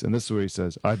pace. And this is what he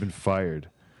says: I've been fired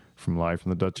from live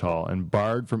from the Dutch Hall and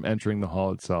barred from entering the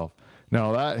hall itself.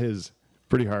 Now, that is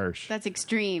pretty harsh. That's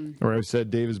extreme. Or I've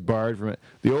said Dave is barred from it.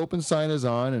 The open sign is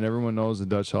on, and everyone knows the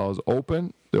Dutch Hall is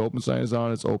open. The open sign is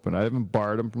on, it's open. I haven't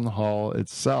barred him from the hall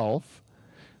itself,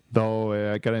 though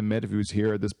I got to admit, if he was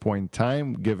here at this point in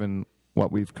time, given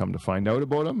what we've come to find out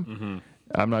about him,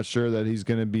 I'm not sure that he's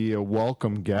going to be a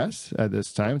welcome guest at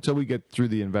this time until we get through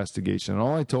the investigation. And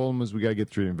all I told him was we got to get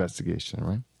through the investigation,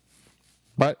 right?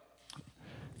 But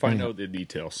find out the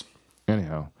details.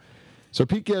 Anyhow, so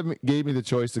Pete gave me the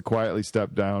choice to quietly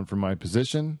step down from my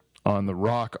position on the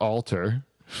rock altar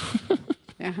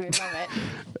Yeah, we love it.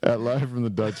 at Live from the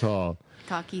Dutch Hall.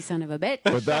 Cocky son of a bitch.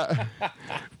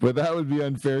 But that would be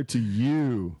unfair to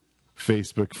you,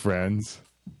 Facebook friends.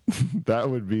 That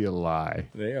would be a lie.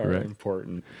 They are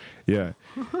important. Yeah.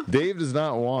 Dave does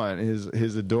not want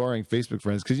his adoring Facebook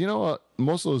friends, because you know what?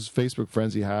 Most of those Facebook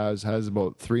friends he has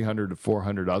about 300 to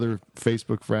 400 other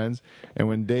Facebook friends. And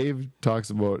when Dave talks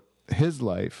about his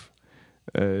life,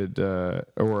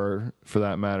 or for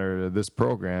that matter, this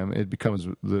program, it becomes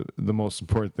the most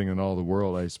important thing in all the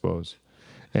world, I suppose.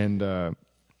 And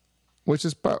which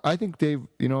is, I think Dave,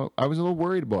 I was a little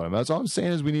worried about him. That's all I'm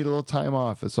saying is we need a little time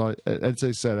off. That's all. As I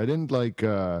said, I didn't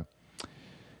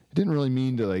really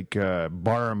mean to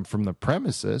bar him from the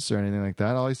premises or anything like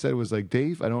that. All I said was like,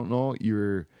 Dave, I don't know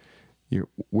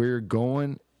where you're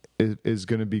going is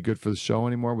going to be good for the show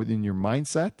anymore within your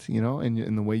mindset, and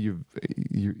in the way you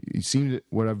seem to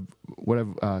what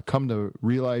I've come to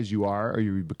realize you are or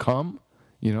you become,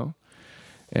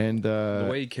 and the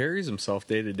way he carries himself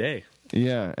day to day.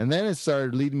 Yeah, and then it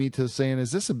started leading me to saying,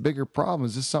 is this a bigger problem?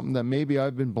 Is this something that maybe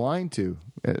I've been blind to?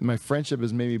 My friendship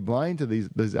is maybe blind to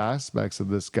these aspects of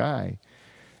this guy.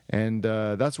 And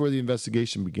that's where the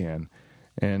investigation began.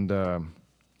 And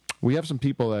we have some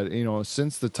people that,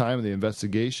 since the time of the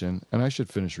investigation, and I should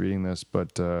finish reading this,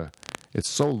 but it's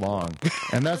so long.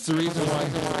 And that's the reason why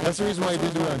I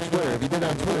didn't do it on Twitter. If you did it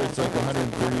on Twitter, it's like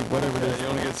 130, whatever it is. You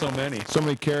only get so many. So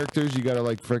many characters, you got to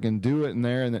freaking do it in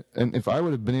there. And if I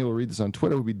would have been able to read this on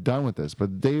Twitter, we'd be done with this.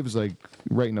 But Dave's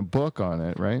writing a book on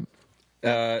it, right?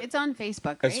 It's on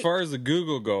Facebook, right? As far as the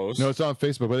Google goes. No, it's on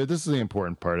Facebook, but this is the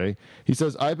important part, eh? He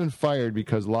says, I've been fired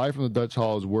because Live from the Dutch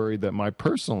Hall is worried that my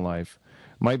personal life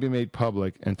might be made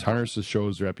public and tarnish the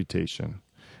show's reputation.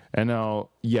 And now,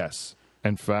 yes,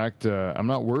 in fact, I'm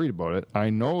not worried about it. I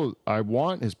know I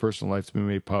want his personal life to be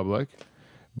made public,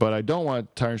 but I don't want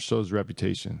to tarnish the show's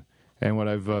reputation. And what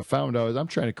I've found out is I'm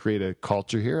trying to create a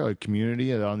culture here, a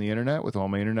community on the internet with all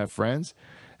my internet friends,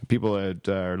 people that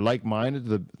are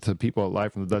like-minded to people at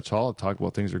Live from the Dutch Hall that talk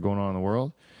about things that are going on in the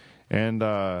world. And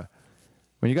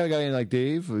when you got a guy like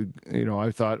Dave, I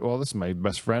thought, well, this is my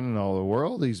best friend in all the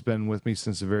world. He's been with me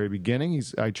since the very beginning.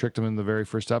 I tricked him in the very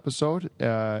first episode.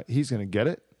 He's going to get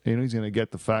it. He's going to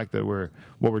get the fact that what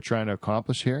we're trying to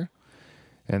accomplish here.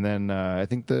 And then I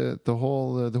think the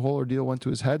whole ordeal went to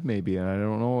his head maybe, and I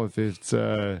don't know if it's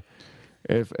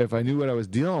if I knew what I was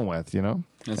dealing with, you know.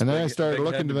 That's and then big, I started big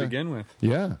looking head to the begin with.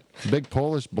 yeah, big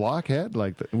Polish blockhead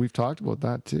like we've talked about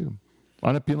that too,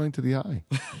 unappealing to the eye.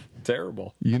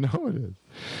 Terrible. You know it is.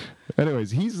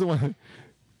 Anyways, he's the one.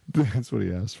 That's what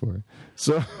he asked for.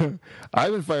 So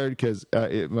I've been fired because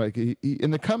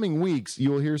in the coming weeks,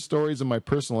 you will hear stories of my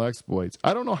personal exploits.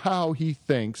 I don't know how he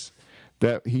thinks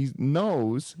that he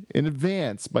knows in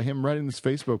advance by him writing this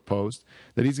Facebook post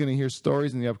that he's going to hear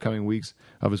stories in the upcoming weeks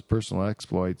of his personal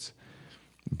exploits.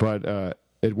 But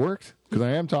it worked because I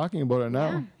am talking about it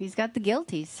now. Yeah, he's got the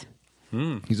guilties.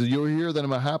 He said, you'll hear that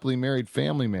I'm a happily married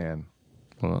family man.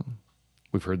 Well,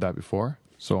 we've heard that before.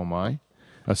 So am I.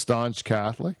 A staunch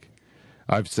Catholic.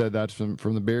 I've said that from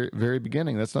the very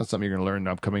beginning. That's not something you're going to learn in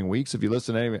upcoming weeks. If you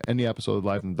listen to any episode of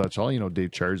Life in the Dutch Hall, you know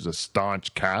Dave Charge is a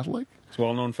staunch Catholic. It's a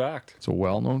well-known fact. It's a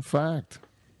well-known fact.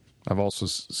 I've also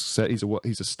said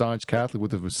he's a staunch Catholic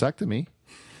with a vasectomy,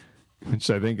 which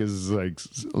I think is like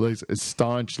a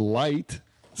staunch light.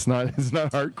 It's not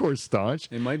hardcore staunch.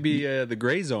 It might be the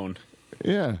gray zone.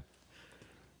 Yeah.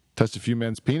 Touched a few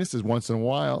men's penises once in a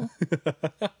while.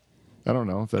 I don't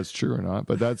know if that's true or not,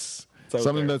 but that's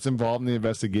something that's involved in the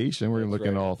investigation. We're going to look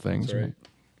into all things. That's right.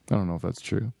 I don't know if that's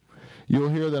true. You'll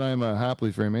hear that I'm a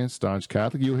happily married man, staunch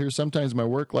Catholic. You'll hear sometimes my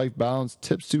work-life balance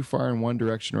tips too far in one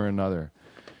direction or another.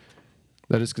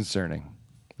 That is concerning.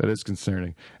 That is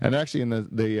concerning. And actually, in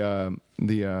the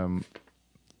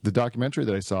documentary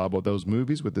that I saw about those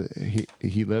movies with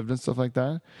he lived and stuff like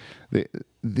that,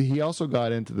 he also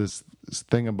got into this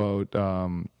thing about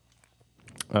The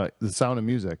Sound of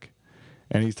Music.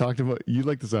 And he's talked about, you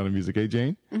like The Sound of Music, eh,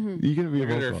 Jane? Mm-hmm. You can be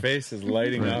Look at her face is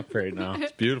lighting up right now.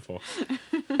 It's beautiful.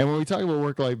 And when we talk about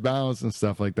work-life balance and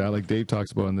stuff like that, like Dave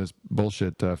talks about in this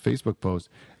bullshit Facebook post,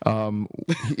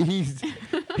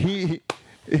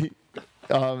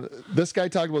 this guy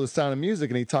talked about The Sound of Music,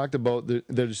 and he talked about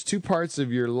there's two parts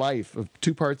of your life,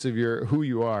 two parts of who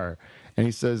you are. And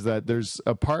he says that there's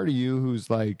a part of you who's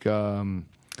like, there's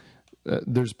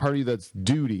a part of you that's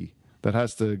duty, that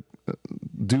has to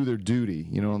do their duty.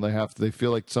 You know, they feel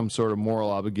like some sort of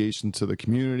moral obligation to the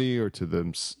community or to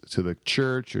the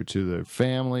church or to their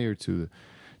family or to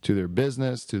their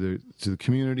business, to the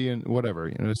community and whatever.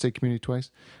 You know, did I say community twice?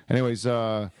 Anyways,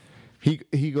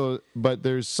 he goes, but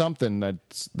there's something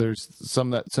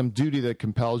some duty that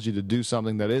compels you to do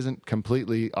something that isn't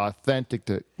completely authentic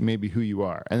to maybe who you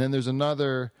are. And then there's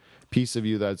another piece of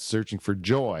you that's searching for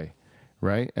joy.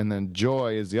 Right, and then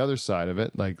joy is the other side of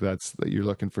it. Like that you're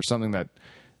looking for something that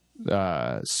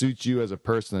suits you as a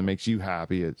person and makes you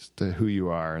happy as to who you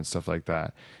are and stuff like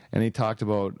that. And he talked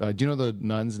about. Do you know the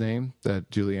nun's name that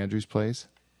Julie Andrews plays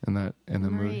in the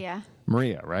movie?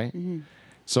 Maria, right? Mm-hmm.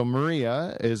 So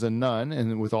Maria is a nun,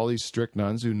 and with all these strict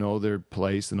nuns who know their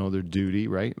place and know their duty,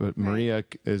 right? But Maria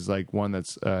is like one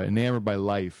that's enamored by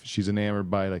life. She's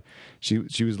enamored by like she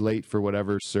was late for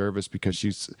whatever service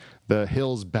because the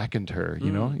hills beckoned her.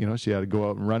 You know, she had to go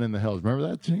out and run in the hills. Remember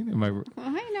that, Jane? I know.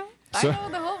 I know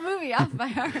the whole movie off by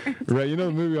heart. Right, you know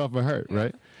the movie off by heart,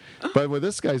 right? But what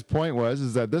this guy's point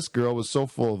is that this girl was so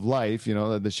full of life, you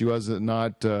know, that she was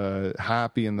not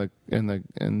happy in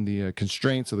the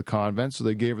constraints of the convent. So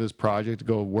they gave her this project to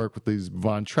go work with these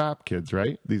Von Trapp kids,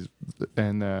 right?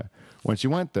 When she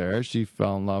went there, she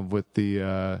fell in love with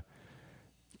the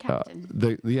Captain.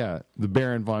 The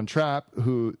Baron Von Trapp,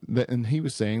 and he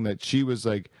was saying that she was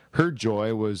like her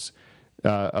joy was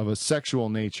of a sexual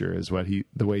nature, is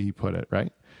the way he put it,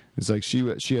 right? It's like she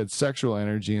had sexual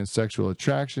energy and sexual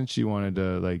attraction. She wanted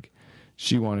to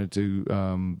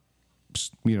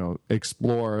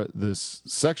explore this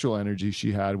sexual energy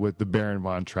she had with the Baron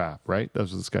Von Trapp, right? That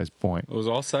was this guy's point. It was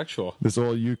all sexual. This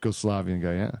old Yugoslavian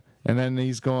guy, yeah. And then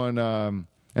he's going, and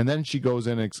then she goes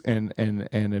in and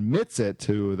admits it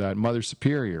to that Mother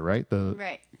Superior, right?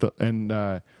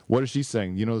 What does she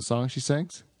sing? You know the song she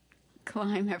sings?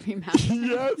 Climb every mountain.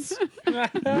 Yes.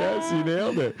 Yes, you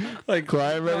nailed it. Like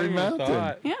climb every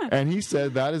mountain. Yeah. And he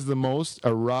said that is the most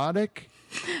erotic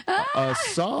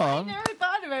song. I never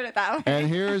thought about it that way. And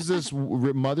here's this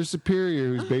Mother Superior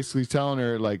who's basically telling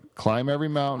her, like, climb every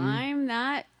mountain. I'm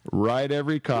not. Ride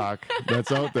every cock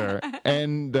that's out there.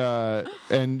 And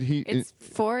It's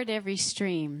ford every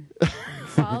stream.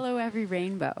 Follow every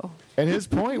rainbow. And his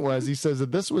point was, he says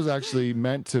that this was actually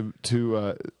meant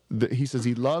he says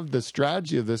he loved the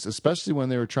strategy of this, especially when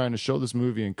they were trying to show this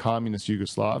movie in communist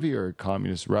Yugoslavia or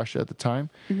communist Russia at the time.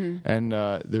 Mm-hmm. And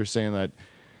they're saying that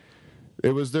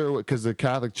It was there because the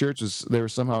Catholic Church they were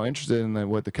somehow interested in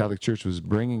what the Catholic Church was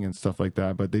bringing and stuff like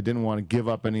that, but they didn't want to give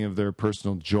up any of their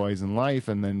personal joys in life.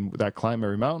 And then that Climb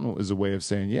Every Mountain was a way of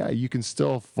saying, yeah, you can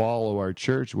still follow our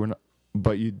church. We're not,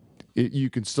 but you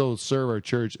can still serve our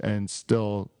church and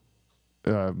still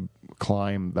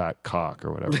climb that cock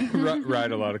or whatever.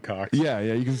 Ride a lot of cocks. Yeah,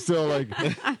 you can still like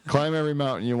climb every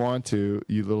mountain you want to.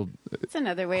 You little. It's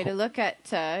another way to look at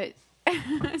Sound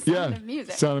of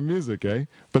Music. Sound of Music, eh?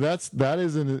 But that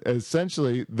is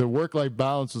essentially the work-life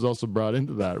balance was also brought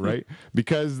into that, right?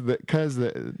 because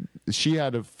she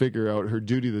had to figure out her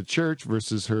duty to the church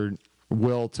versus her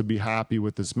will to be happy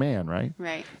with this man, right?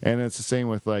 Right. And it's the same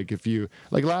with like if you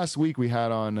like last week we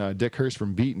had on Dick Hurst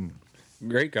from Beaton.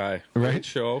 Great guy. Right? Great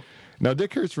show. Now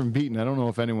Dick Hurst from Beaton, I don't know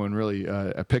if anyone really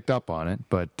picked up on it,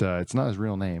 but it's not his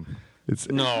real name.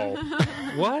 No.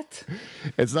 What?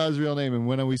 It's not his real name. And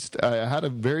when I had a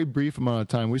very brief amount of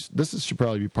time. This should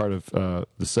probably be part of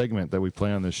the segment that we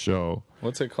play on this show.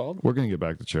 What's it called? We're going to get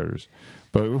back to charters,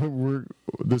 but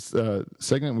this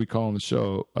segment we call on the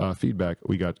show feedback.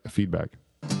 We got feedback.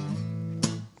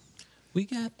 We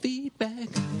got feedback.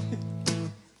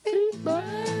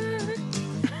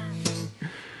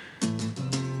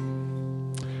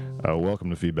 Welcome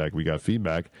to feedback. We got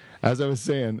feedback. As I was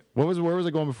saying, where was I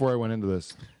going before I went into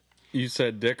this? You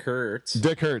said Dick Hurts.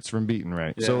 Dick Hurts from Beaton,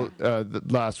 right? Yeah. So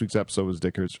last week's episode was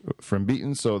Dick Hurts from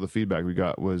Beaton. So the feedback we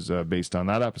got was based on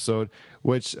that episode,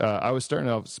 which I was starting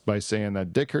off by saying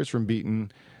that Dick Hurts from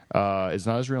Beaton is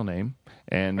not his real name.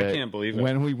 And I can't believe it.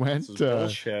 When we went, this is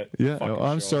bullshit. Yeah,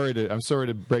 I'm show. sorry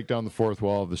to break down the fourth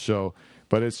wall of the show,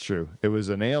 but it's true. It was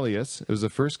an alias. It was the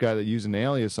first guy that used an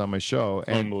alias on my show.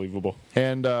 And, Unbelievable.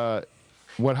 And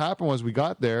what happened was we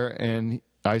got there and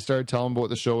I started telling him what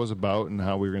the show was about and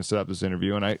how we were going to set up this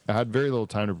interview. And I had very little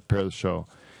time to prepare the show.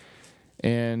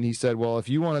 And he said, well, if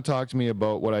you want to talk to me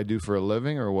about what I do for a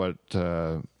living or what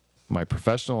my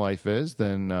professional life is,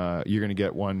 then you're going to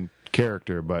get one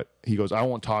character. But he goes, I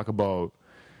won't talk about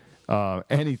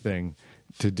anything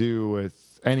to do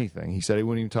with anything. He said he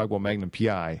wouldn't even talk about Magnum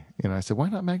PI. And I said, why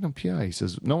not Magnum PI? He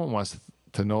says, no one wants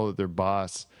to know that their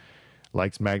boss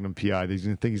likes Magnum PI. They're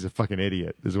going to think he's a fucking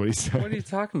idiot, is what he said. What are you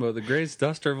talking about? The greatest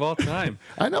duster of all time.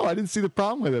 I know. I didn't see the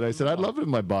problem with it. I said, I'd love it if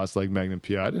my boss liked Magnum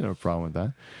PI. I didn't have a problem with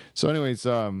that. So anyways,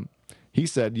 he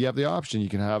said, you have the option. You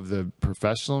can have the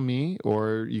professional me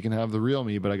or you can have the real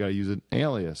me, but I got to use an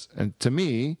alias. And to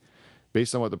me,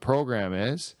 based on what the program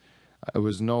is, it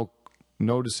was no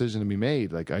decision to be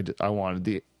made. Like I wanted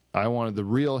the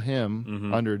real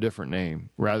him under a different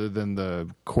name rather than the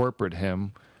corporate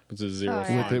him It's a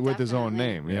zero. with his own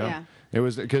name. You know? Yeah. It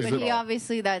was because But he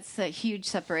obviously, that's a huge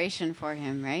separation for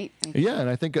him, right? yeah, and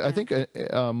I think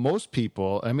most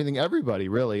people, I mean, everybody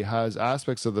really has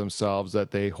aspects of themselves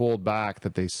that they hold back,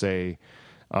 that they say,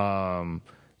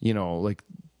 like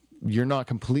you're not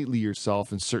completely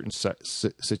yourself in certain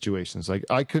situations. Like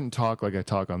I couldn't talk like I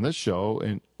talk on this show,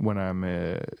 and when I'm,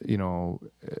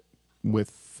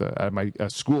 with at a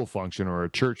school function or a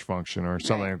church function or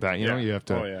something like that. You know, you have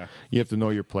to know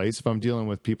your place. If I'm dealing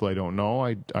with people I don't know,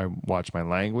 I watch my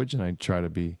language and I try to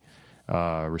be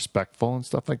respectful and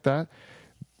stuff like that.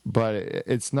 But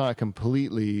it's not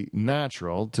completely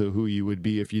natural to who you would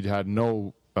be if you'd had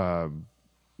no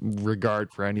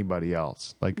regard for anybody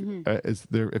else. Like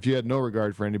if you had no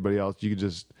regard for anybody else, you could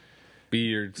just be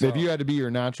yourself. If you had to be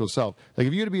your natural self, like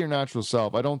if you had to be your natural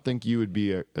self, I don't think you would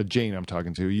be a Jane I'm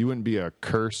talking to. You wouldn't be a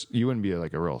curse. You wouldn't be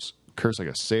like a real curse, like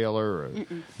a sailor or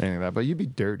anything like that. But you'd be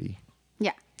dirty.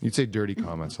 Yeah. You'd say dirty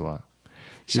comments a lot.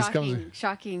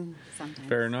 Shocking sometimes.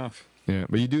 Fair enough. Yeah,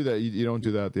 but you do that. You don't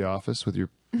do that at the office with your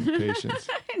patients.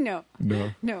 No.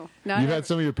 Not You've had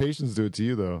some of your patients do it to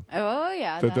you though. Oh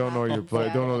yeah. That don't know your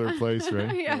place. Don't know their place,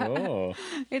 right? Yeah. Oh.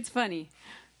 It's funny.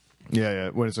 Yeah.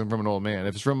 When it's from an old man,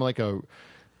 if it's from like a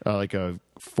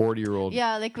 40-year-old.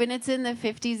 Yeah, like when it's in the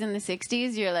 50s and the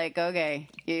 60s, you're like, okay,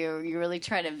 you really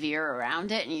try to veer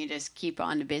around it and you just keep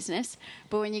on to business.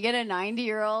 But when you get a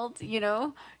 90-year-old,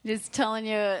 just telling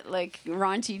you like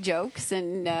raunchy jokes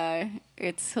and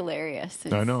it's hilarious.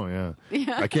 I know,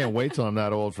 yeah. I can't wait till I'm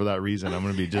that old for that reason. I'm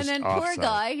going to be just And then poor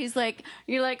guy, he's like,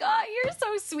 you're like, oh, you're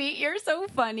so sweet, you're so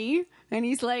funny. And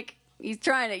he's like, he's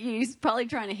probably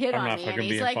trying to hit on me, and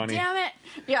he's like, funny. damn it.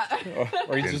 Yeah.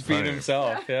 Or he's just being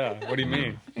himself. Yeah. What do you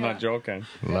mean? I'm not joking.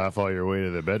 Laugh all your way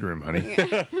to the bedroom, honey.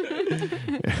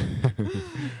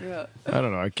 Yeah. I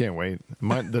don't know. I can't wait.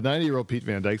 The 90-year-old Pete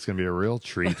Van Dyke's going to be a real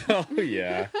treat. Oh,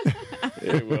 yeah.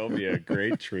 It will be a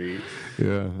great treat.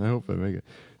 Yeah, I hope I make it.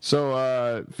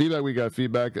 So, feedback, we got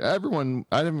feedback. Everyone,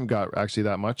 I haven't got actually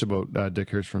that much about Dick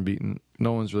Hurst from Beaton.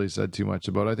 No one's really said too much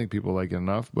about it. I think people like it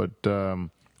enough, but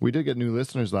we did get new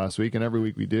listeners last week, and every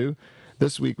week we do.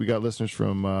 This week we got listeners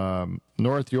from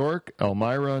North York,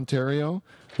 Elmira, Ontario,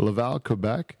 Laval,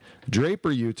 Quebec,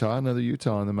 Draper, Utah, another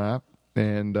Utah on the map,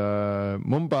 and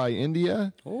Mumbai,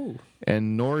 India,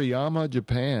 and Noriyama,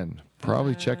 Japan.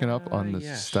 Probably checking up on the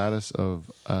status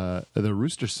of the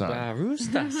Rooster Sun.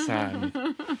 Rooster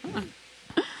Sun.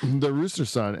 The Rooster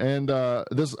Sun. And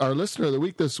this our listener of the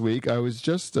week this week, I was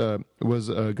just was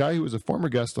a guy who was a former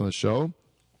guest on the show.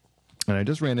 And I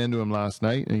just ran into him last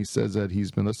night, and he says that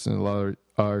he's been listening to a lot of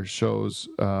our shows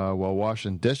while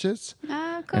washing dishes.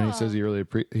 Oh, cool. And he says he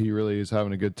really is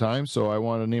having a good time. So I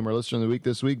want to name our listener of the week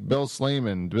this week, Bill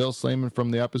Slayman. Bill Slayman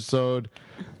from the episode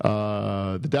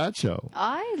The Dad Show.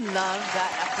 I love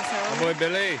that episode. Oh boy,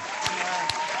 Billy.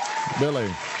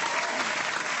 Billy.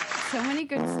 So many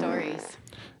good stories.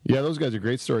 Yeah, those guys are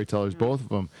great storytellers, both of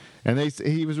them. And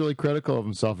he was really critical of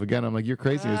himself. Again, I'm like, you're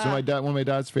crazy. It's one of my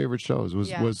dad's favorite shows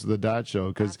was the Dad Show,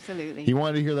 because he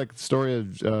wanted to hear like the story of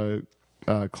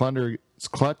Clunder's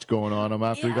clutch going on him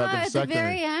after he got the second. At the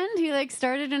very end, he like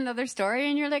started another story,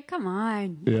 and you're like, come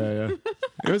on. Yeah.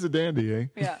 It was a dandy, eh?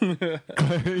 Yeah.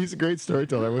 He's a great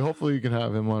storyteller. Hopefully you can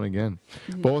have him on again.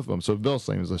 Both of them. So Bill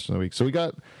Slame was listening of the week. So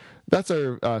that's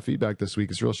our feedback this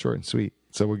week. It's real short and sweet.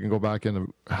 So we can go back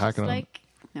into hacking on.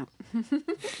 No.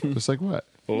 Just like what?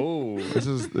 Oh.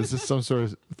 Is this some sort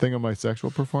of thing on my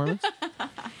sexual performance?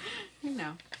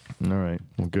 No. All right.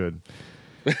 Well, good.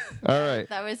 All right.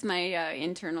 That was my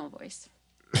internal voice.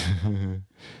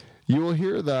 You will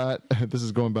hear that. This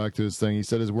is going back to his thing. He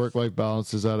said his work-life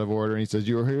balance is out of order. And he says,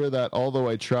 you will hear that although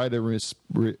I try to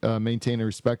maintain a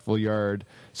respectful yard,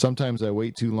 sometimes I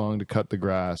wait too long to cut the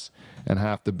grass and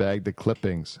have to bag the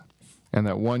clippings. And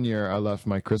that one year I left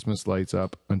my Christmas lights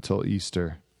up until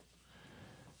Easter.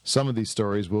 Some of these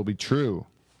stories will be true.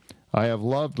 I have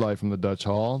loved life from the Dutch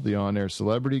Hall. The on-air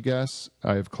celebrity guests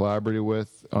I have collaborated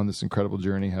with on this incredible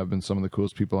journey have been some of the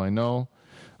coolest people I know.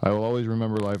 I will always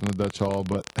remember life in the Dutch Hall,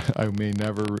 but I may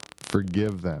never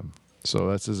forgive them.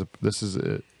 So this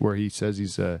is where he says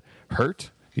he's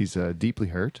hurt. He's deeply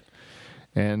hurt.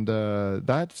 And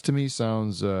that, to me,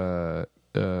 sounds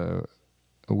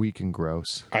weak and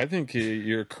gross. I think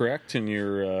you're correct in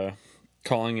your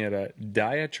calling it a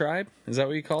diatribe. Is that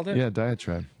what you called it? Yeah,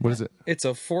 diatribe. What is it? It's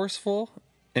a forceful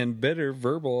and bitter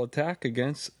verbal attack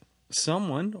against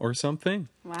someone or something.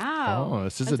 Wow. Oh,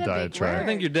 this is That's a diatribe. I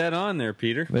think you're dead on there,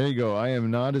 Peter. There you go. I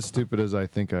am not as stupid as I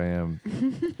think I am.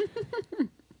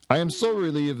 I am so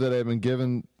relieved that I've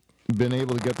been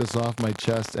able to get this off my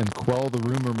chest and quell the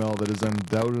rumor mill that has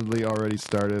undoubtedly already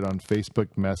started on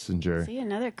Facebook Messenger. See,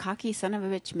 another cocky son of a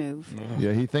bitch move.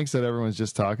 Yeah, he thinks that everyone's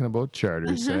just talking about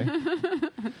charters, eh?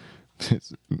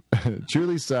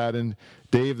 Truly saddened,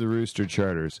 Dave the Rooster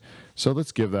charters. So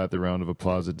let's give that the round of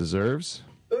applause it deserves.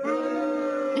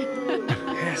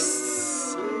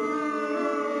 Yes.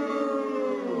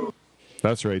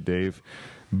 That's right, Dave.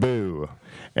 Boo.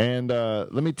 And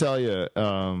let me tell you,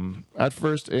 at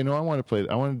first, I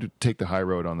wanted to take the high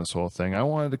road on this whole thing. I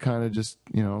wanted to kind of just,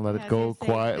 let it go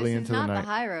quietly into the night. This is not the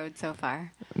high road so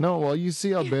far. No, well, you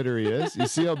see how bitter he is.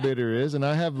 And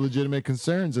I have legitimate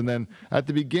concerns. And then at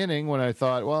the beginning, when I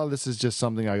thought, well, this is just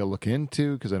something I gotta look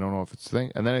into because I don't know if it's a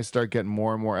thing, and then I start getting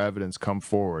more and more evidence come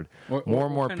forward. What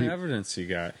kind of evidence you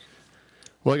got?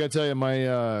 Well, I gotta tell you,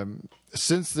 my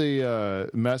since the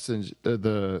message,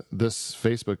 this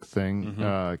Facebook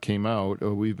thing came out,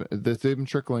 they've been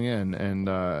trickling in, and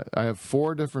I have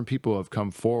 4 different people have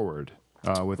come forward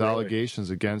with allegations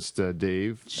against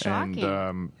Dave. Shocking.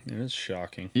 And It is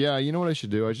shocking. yeah, you know what I should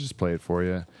do? I should just play it for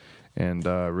you, and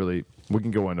really, we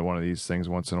can go into one of these things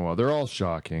once in a while. They're all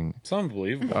shocking. It's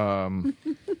unbelievable.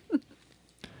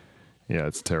 Yeah,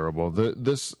 it's terrible.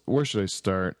 Where should I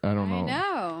start? I don't know.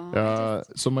 I know.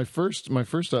 So my first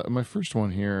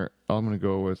one here, I'm gonna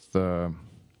go with. I'm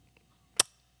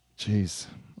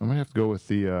gonna have to go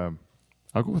with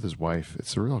I'll go with his wife.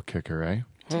 It's a real kicker, eh?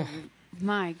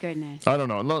 My goodness. I don't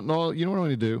know. No. You know what I'm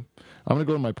gonna do? I'm gonna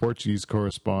go to my Portuguese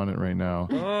correspondent right now.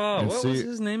 What was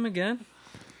his name again?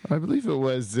 I believe it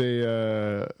was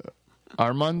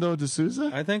Armando de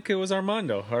Souza. I think it was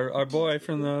Armando, our boy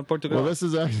from the Portugal. Well, this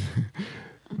is actually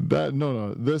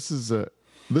no. This is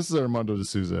Armando de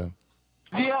Souza.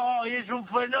 Diego, es un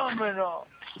fenómeno.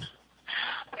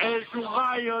 Es un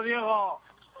gallo, Diego.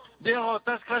 Diego,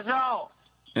 ¿estás casado?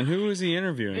 And who was he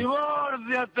interviewing?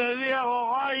 Divórciate,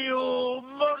 Diego, gallo,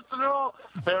 monstruo.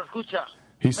 Pero escucha.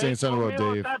 He's saying something about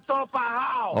Dave. Está todo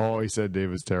pagado. Oh, he said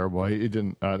Dave is terrible. He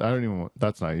didn't. I don't even.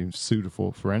 That's not even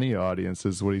suitable for any audience.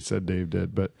 Is what he said Dave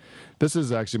did. But this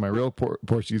is actually my real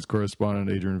Portuguese correspondent,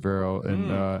 Adrian Vero,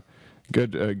 and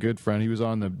good friend. He was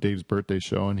on the Dave's birthday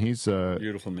show, and he's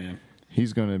Beautiful man.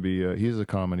 He's going to be. He has a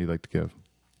comment he'd like to give.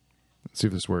 Let's see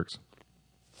if this works.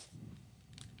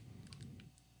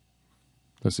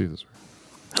 Let's see if this works.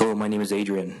 Hello, my name is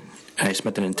Adrian, and I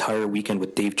spent an entire weekend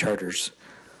with Dave Charters,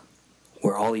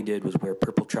 where all he did was wear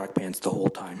purple track pants the whole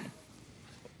time.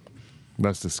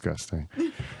 That's disgusting.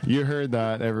 You heard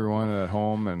that, everyone at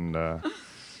home, and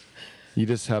you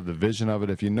just have the vision of it.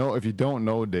 If you don't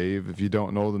know Dave, if you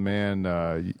don't know the man,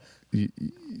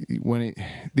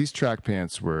 these track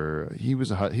pants were, he's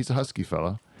a husky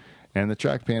fella, and the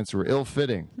track pants were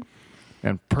ill-fitting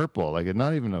and purple, like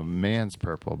not even a man's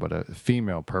purple, but a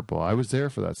female purple. I was there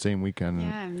for that same weekend.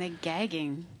 Yeah, I'm like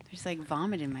gagging. There's like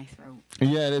vomit in my throat.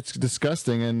 Yeah, it's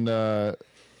disgusting, and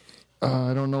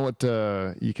I don't know what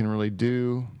you can really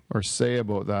do or say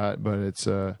about that, but it's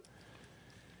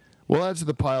well, add to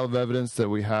the pile of evidence that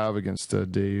we have against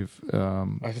Dave.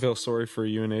 I feel sorry for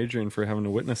you and Adrian for having to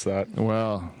witness that.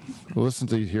 Well, listen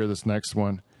to hear this next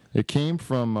one. It came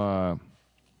from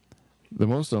the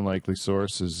most unlikely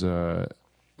sources that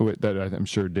I'm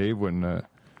sure Dave wouldn't. Let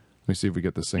me see if we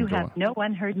get this thing You going. have no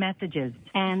unheard messages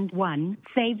and one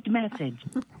saved message.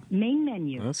 Main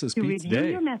menu. Well, this is To Pete's review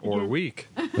day your messages, or week.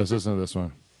 Let's listen to this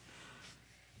one.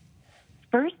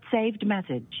 First saved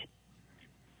message.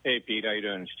 Hey, Pete, how you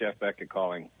doing? It's Jeff Beckett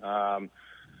calling. I'm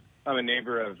a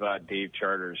neighbor of Dave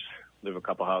Charters. Live a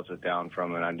couple houses down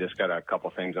from him, and I just got a couple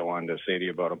things I wanted to say to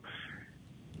you about him.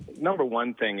 Number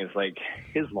one thing is, like,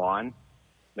 his lawn.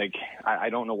 Like, I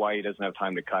don't know why he doesn't have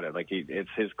time to cut it. Like,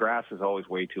 his grass is always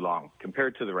way too long.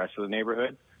 Compared to the rest of the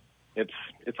neighborhood, it's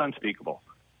unspeakable.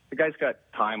 The guy's got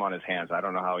time on his hands. I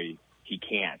don't know how he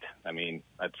can't. I mean,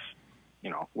 that's,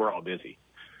 we're all busy.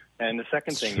 And the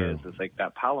second thing is like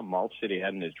that pile of mulch that he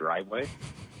had in his driveway.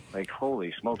 Like,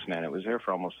 holy smokes, man, it was there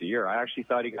for almost a year. I actually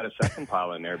thought he got a second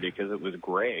pile in there because it was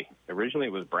gray. Originally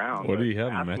it was brown. What do you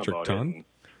have, I a asked him metric about ton?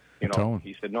 it, and, Tone.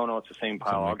 he said, no, it's the same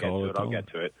pile. I'll get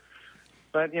to it.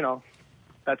 But,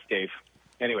 that's Dave.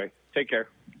 Anyway, take care.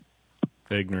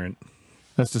 Ignorant.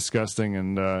 That's disgusting,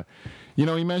 and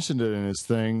he mentioned it in his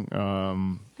thing. Yeah,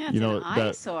 it's an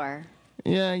eyesore.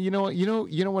 Yeah, you know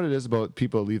what it is about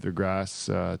people that leave their grass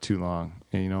too long.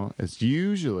 And, it's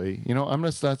usually, I'm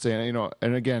just not saying,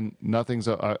 and again, nothing's.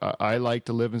 I like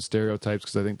to live in stereotypes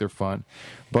because I think they're fun,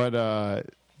 but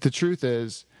the truth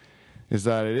is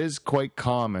that it is quite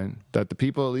common that the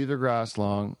people that leave their grass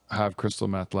long have crystal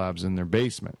meth labs in their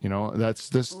basement. That's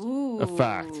just a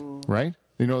fact, right?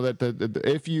 That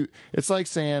if you, it's like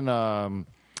saying all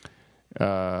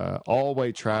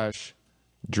white trash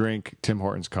drink Tim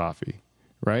Hortons coffee,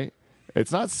 right?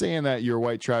 It's not saying that you're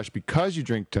white trash because you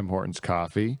drink Tim Hortons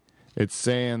coffee. It's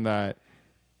saying that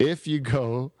if you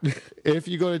go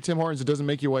to Tim Hortons, it doesn't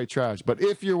make you white trash. But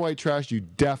if you're white trash, you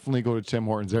definitely go to Tim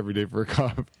Hortons every day for a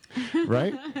cup,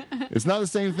 right? It's not the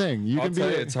same thing.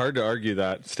 It's hard to argue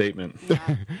that statement.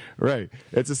 Right.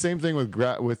 It's the same thing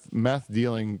with meth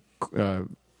dealing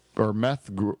or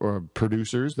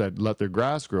producers that let their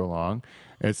grass grow long.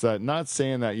 It's not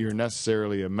saying that you're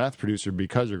necessarily a meth producer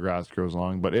because your grass grows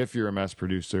long, but if you're a meth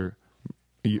producer,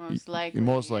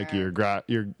 most likely your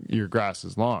grass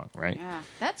is long, right? Yeah,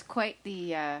 that's quite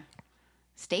the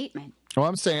statement. Well,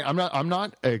 I'm saying I'm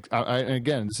not.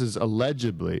 Again, this is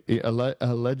allegedly.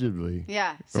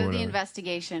 Yeah. So the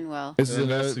investigation will. This is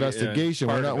an investigation.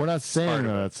 Yeah, We're not saying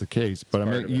that that's the case,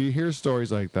 but you hear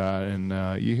stories like that,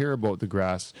 and you hear about the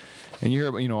grass, and you hear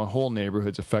about a whole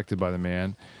neighborhood's affected by the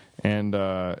man, and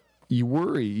you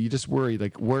worry. You just worry,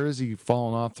 like, where is he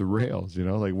falling off the rails?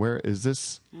 Like, where is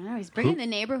this? I don't know. He's bringing the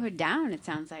neighborhood down. It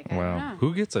sounds like. I don't know.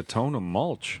 Who gets a ton of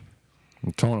mulch?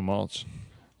 A ton of mulch.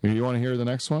 You want to hear the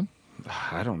next one?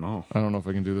 I don't know. I don't know if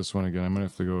I can do this one again. I'm gonna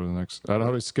have to go to the next. How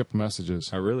do I skip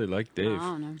messages? I really like Dave. I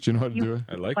don't know. Do you know how to do it?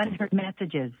 I like him. Unheard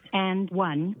messages and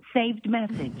one saved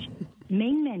message.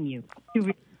 Main menu.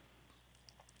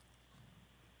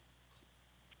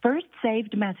 First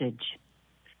saved message.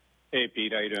 Hey,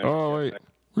 Pete, how you doing? Oh, wait.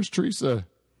 Where's Teresa?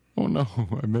 Oh, no.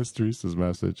 I missed Teresa's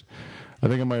message. I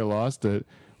think I might have lost it.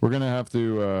 We're going to have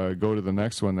to go to the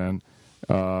next one then.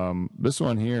 This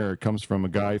one here comes from a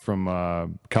guy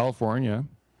from California,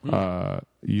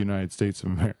 United States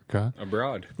of America.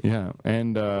 Abroad. Yeah.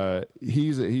 And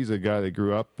he's a guy that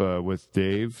grew up with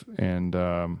Dave. And,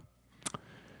 oh,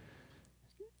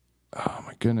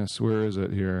 my goodness. Where is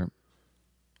it here?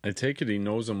 I take it he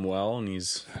knows him well and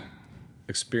he's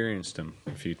experienced him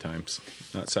a few times.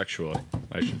 Not sexually,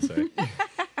 I should say.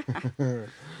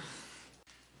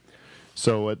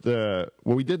 So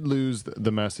we did lose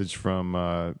the message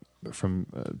from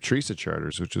Teresa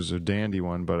Charters, which was a dandy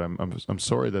one, but I'm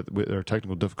sorry that our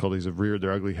technical difficulties have reared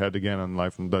their ugly head again on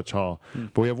Live from Dutch Hall.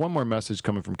 But we have one more message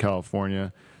coming from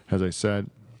California, as I said.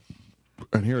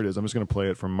 And here it is. I'm just going to play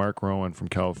it from Mark Rowan from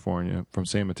California, from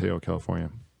San Mateo, California.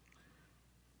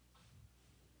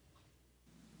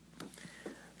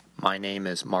 My name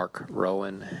is Mark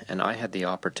Rowan, and I had the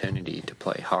opportunity to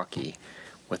play hockey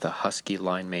with a Husky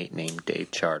line mate named Dave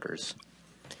Charters.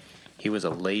 He was a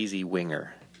lazy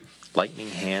winger, lightning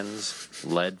hands,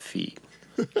 lead feet.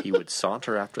 He would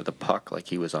saunter after the puck like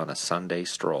he was on a Sunday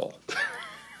stroll.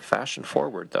 Fashion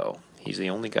forward, though. He's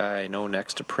the only guy I know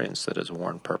next to Prince that has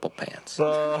worn purple pants.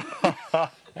 Do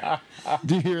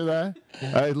you hear that?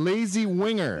 A lazy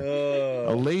winger.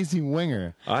 A lazy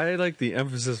winger. I like the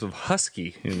emphasis of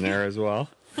husky in there as well.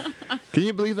 Can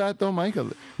you believe that, though, Mike?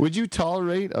 Would you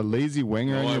tolerate a lazy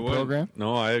winger in your program?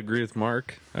 No, I agree with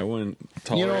Mark. I wouldn't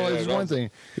tolerate it. There's one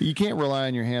thing. You can't rely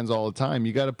on your hands all the time.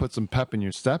 You got to put some pep in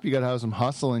your step. You got to have some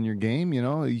hustle in your game.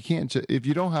 You can't. If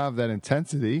you don't have that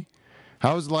intensity,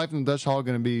 how is Life in the Dutch Hall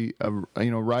going to be,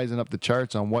 rising up the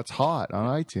charts on what's hot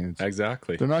on iTunes?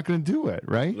 Exactly. They're not going to do it,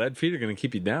 right? Lead feet are going to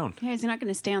keep you down. Yeah, he's not going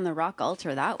to stay on the Rock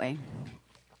Ultra that way.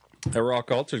 That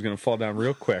Rock Ultra is going to fall down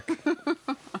real quick.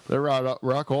 The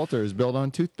rock altar is built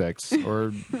on toothpicks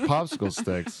or popsicle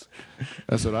sticks.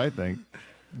 That's what I think.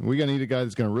 We're going to need a guy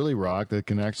that's going to really rock, that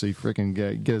can actually freaking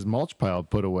get his mulch pile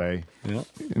put away. Yep.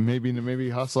 And maybe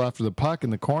hustle after the puck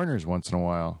in the corners once in a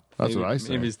while. That's what I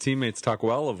say. Maybe his teammates talk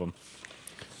well of him.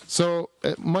 So,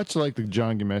 much like the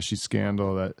John Gameshi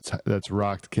scandal that's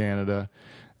rocked Canada,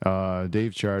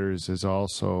 Dave Charters is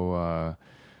also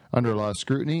under a lot of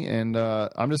scrutiny, and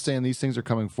I'm just saying these things are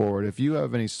coming forward. If you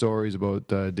have any stories about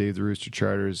Dave the Rooster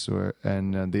Charters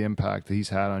and the impact that he's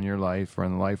had on your life or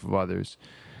on the life of others,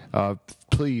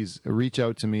 please reach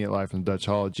out to me at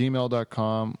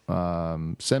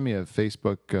lifeinthedutchhall@gmail.com. Send me a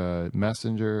Facebook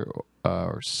Messenger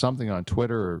or something on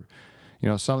Twitter,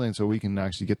 or something, so we can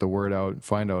actually get the word out and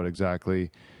find out exactly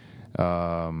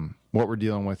what we're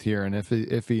dealing with here, and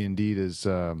if he indeed is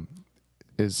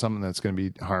something that's going to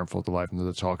be harmful to Life in the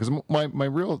Dutch Hall. Because my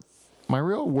real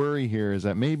worry here is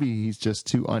that maybe he's just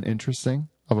too uninteresting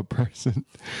of a person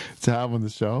to have on the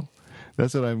show.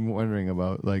 That's what I'm wondering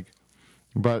about.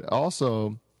 But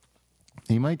also,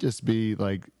 he might just be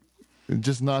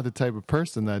just not the type of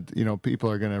person that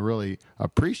people are going to really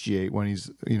appreciate when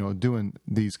he's doing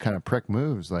these kind of prick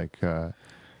moves. It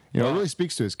really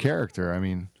speaks to his character. I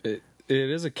mean, It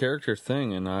is a character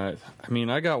thing, and I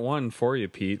got one for you,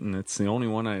 Pete, and it's the only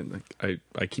one I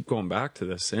keep going back to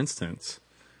this instance.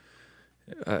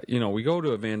 We go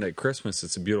to a Van Dyke Christmas.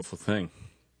 It's a beautiful thing.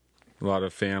 A lot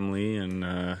of family, and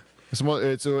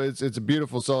it's a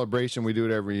beautiful celebration. We do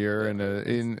it every year, and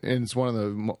it's one of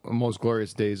the most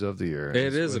glorious days of the year.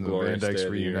 It is a glorious Van Dykes day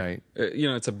of the reunite.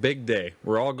 year. It's a big day.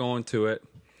 We're all going to it.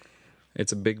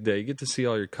 It's a big day. You get to see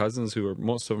all your cousins,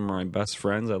 most of them are my best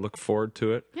friends. I look forward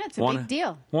to it. Yeah, it's a big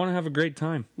deal. Want to have a great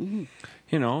time. Mm-hmm.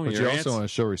 But you also want to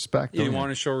show respect. You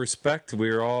want to show respect. We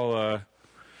were all,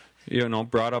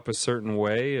 brought up a certain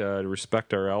way to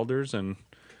respect our elders and,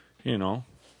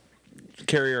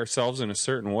 carry ourselves in a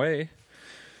certain way.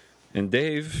 And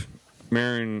Dave,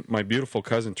 marrying my beautiful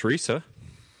cousin Teresa,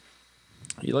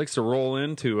 he likes to roll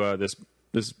into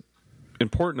this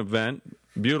important event,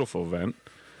 beautiful event,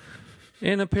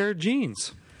 in a pair of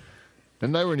jeans.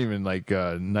 And they weren't even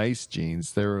nice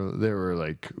jeans. They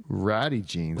were ratty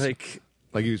jeans. Like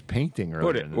he was painting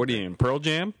earlier. What are you in, Pearl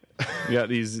Jam? You got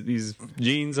these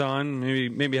jeans on,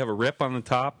 maybe have a rip on the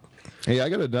top. Hey, I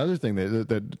got another thing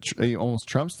that almost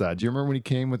trumps that. Do you remember when he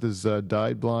came with his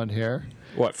dyed blonde hair?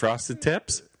 What, frosted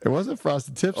tips? It wasn't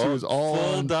frosted tips. It was all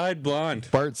full dyed blonde.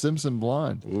 Bart Simpson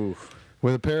blonde. Ooh.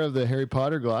 With a pair of the Harry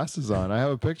Potter glasses on. I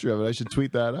have a picture of it. I should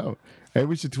tweet that out. And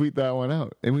we should tweet that one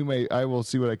out. And I will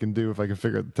see what I can do if I can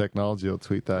figure out the technology. I'll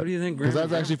tweet that. What do you think? Because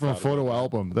that's actually from a photo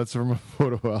album. That's from a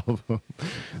photo album.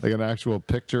 Like an actual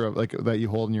picture of that you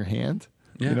hold in your hand.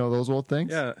 Yeah. You know those old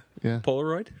things? Yeah.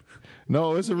 Polaroid?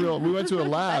 No, it's a real. We went to a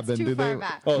lab That's and too far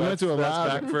back. We went to a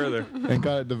lab back further and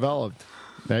got it developed.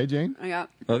 Hey, Jane. Yeah.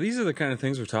 Well, these are the kind of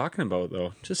things we're talking about,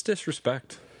 though. Just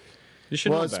disrespect. You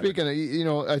should. Well, know better. speaking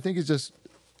of, I think it's just.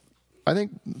 I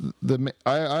think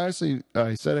I honestly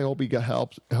said I hope he gets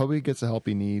the help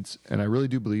he needs, and I really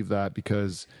do believe that,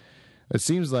 because it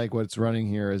seems like what's running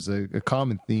here is a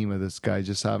common theme of this guy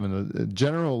just having a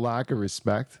general lack of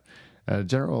respect, a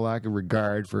general lack of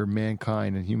regard for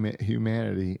mankind and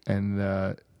humanity, and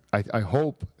I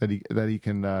hope that he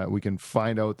can we can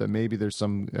find out that maybe there's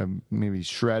some maybe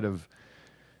shred of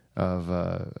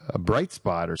a bright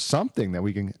spot or something that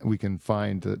we can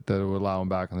find that will allow him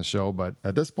back on the show. But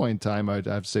at this point in time, I'd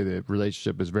have to say the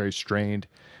relationship is very strained,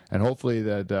 and hopefully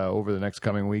that over the next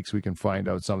coming weeks we can find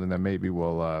out something that maybe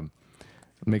will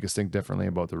make us think differently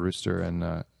about the Rooster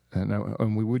and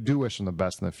and we would do wish him the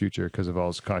best in the future because of all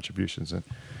his contributions. And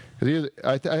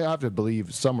I have to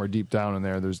believe somewhere deep down in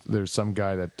there, there's some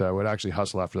guy that would actually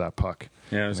hustle after that puck.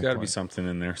 Yeah, there's got to be something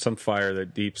in there, some fire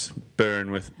that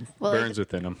burns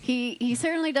within him. He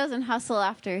certainly doesn't hustle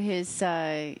after his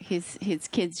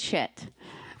kids' shit.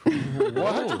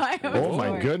 What? Oh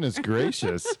my goodness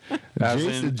gracious!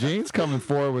 Jane's coming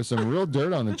forward with some real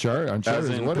dirt on the chart. On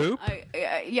Charters. What poop?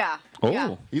 Yeah. Oh,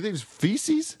 yeah. You think there's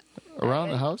feces around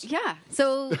the house? Yeah.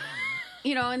 So,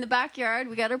 in the backyard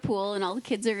we got our pool, and all the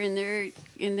kids are in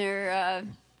their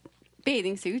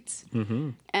bathing suits.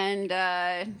 Mm-hmm. And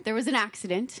there was an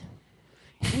accident,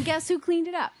 and guess who cleaned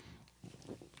it up?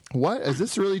 What? Is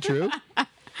this really true?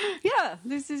 Yeah,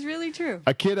 this is really true.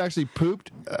 A kid actually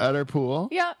pooped at our pool.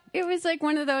 Yeah, it was like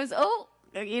one of those.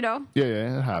 Yeah,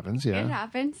 it happens. Yeah, it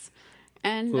happens.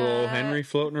 And little Henry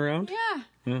floating around. Yeah.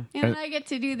 And I get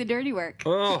to do the dirty work.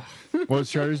 Oh, what's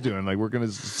Charters doing? Like working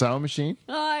his sound machine?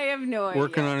 I have no idea.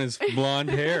 Working on his blonde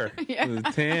hair,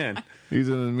 the tan. He's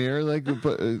in the mirror, like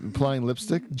applying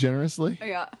lipstick generously.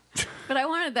 Yeah, but I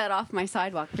wanted that off my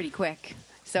sidewalk pretty quick.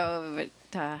 So,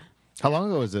 how long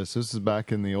ago was this? This is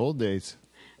back in the old days.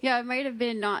 Yeah, it might have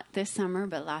been not this summer,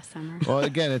 but last summer. Well,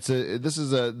 again,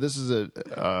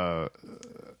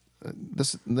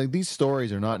 these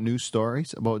stories are not new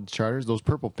stories about Charters. Those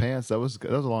purple pants, that was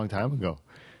a long time ago,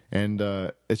 and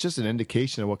it's just an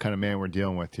indication of what kind of man we're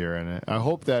dealing with here. And I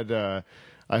hope that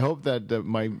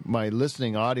my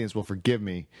listening audience will forgive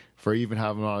me for even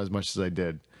having on as much as I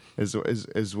did.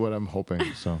 Is what I'm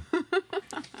hoping. So.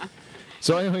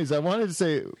 So, anyways, I wanted to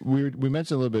say we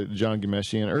mentioned a little bit of John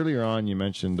Gameshi, and earlier on you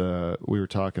mentioned we were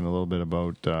talking a little bit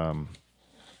about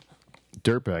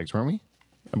dirtbags, weren't we?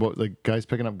 About like guys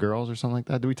picking up girls or something like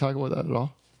that. Did we talk about that at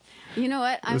all? You know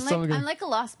what? I'm like a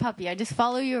lost puppy. I just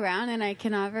follow you around, and I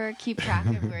can never keep track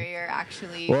of where you're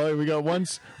actually. Well, we got one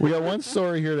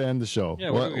story here to end the show.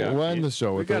 Yeah, we'll end the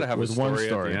show. We got to have a story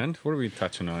at the end. What are we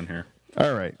touching on here?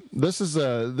 All right. This is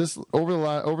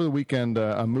over the weekend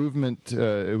a movement.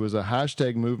 It was a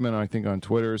hashtag movement, I think, on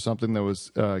Twitter or something that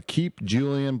was "Keep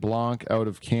Julien Blanc Out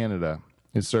of Canada."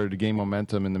 It started to gain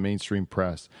momentum in the mainstream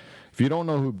press. If you don't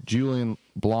know who Julien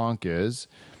Blanc is,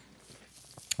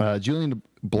 Julien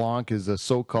Blanc is a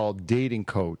so-called dating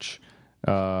coach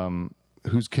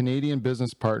whose Canadian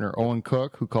business partner Owen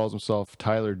Cook, who calls himself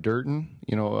Tyler Durden.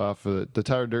 For the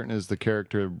Tyler Durden is the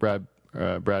character of Brad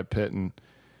Pitt and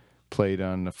played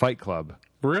on Fight Club.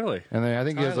 Really? And then I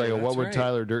think he has like a "What Would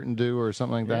Tyler Durden Do" or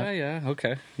something like that. Yeah,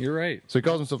 okay. You're right. So he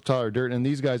calls himself Tyler Durden, and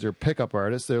these guys are pickup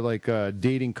artists. They're like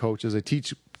dating coaches. They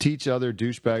teach other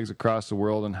douchebags across the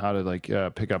world on how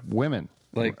to pick up women.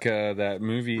 Like that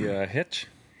movie Hitch?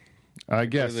 I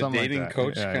guess the something dating like that.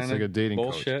 coach Yeah, kind it's of like a dating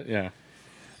bullshit. Coach. Yeah.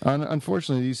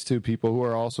 Unfortunately, these two people who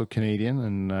are also Canadian,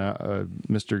 and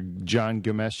Mr. John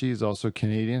Gameshi is also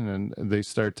Canadian, and they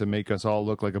start to make us all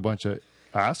look like a bunch of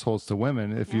assholes to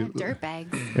women if you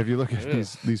dirtbags. If you look at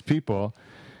these people,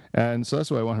 and so that's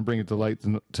why I want to bring it to light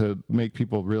to make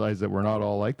people realize that we're not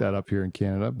all like that up here in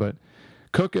Canada. But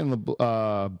Cook and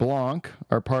Blanc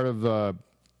are part of the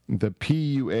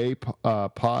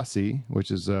PUA posse,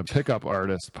 which is a pickup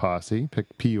artist posse.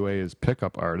 PUA is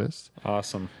pickup artists.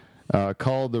 Awesome.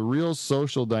 Called the Real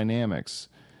Social Dynamics.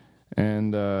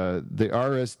 And the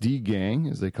RSD gang,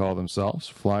 as they call themselves,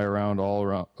 fly around all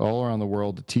around the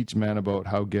world to teach men about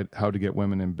how to get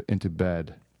women into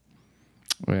bed.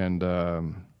 And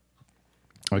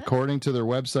according to their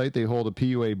website, they hold a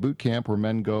PUA boot camp where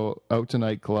men go out to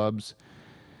nightclubs,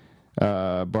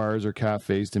 bars, or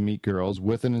cafes to meet girls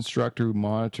with an instructor who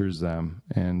monitors them,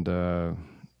 and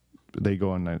they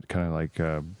go and kind of like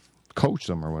coach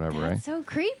them or whatever. That's right? So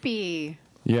creepy.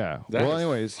 Yeah. Well,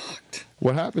 anyways,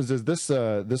 what happens is this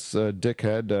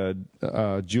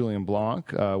dickhead, Julien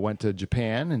Blanc, went to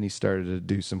Japan, and he started to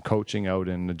do some coaching out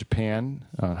in Japan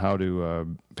on how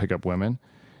to pick up women.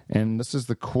 And this is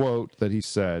the quote that he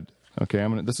said. Okay,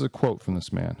 this is a quote from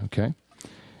this man. Okay,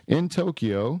 in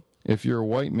Tokyo, if you're a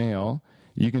white male,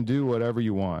 you can do whatever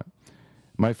you want.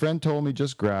 My friend told me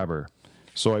just grab her,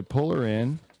 so I pull her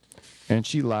in, and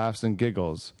she laughs and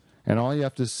giggles. And all you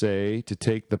have to say to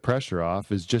take the pressure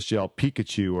off is just yell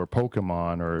Pikachu or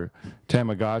Pokemon or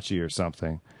Tamagotchi or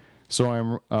something. So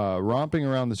I'm romping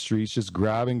around the streets just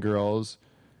grabbing girls,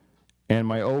 and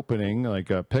my opening, like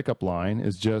a pickup line,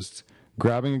 is just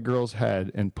grabbing a girl's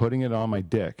head and putting it on my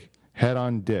dick, head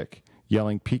on dick,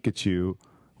 yelling Pikachu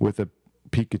with a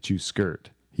Pikachu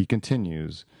skirt. He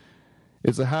continues,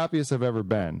 it's the happiest I've ever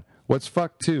been. What's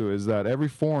fucked too is that every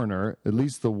foreigner, at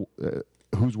least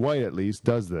who's white at least,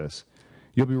 does this.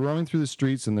 You'll be roaming through the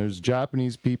streets and there's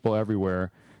Japanese people everywhere,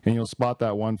 and you'll spot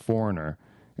that one foreigner.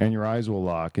 and your eyes will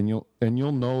lock, and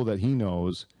you'll know that he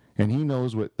knows, and he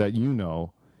knows that you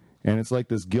know, and it's like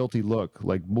this guilty look,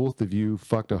 like both of you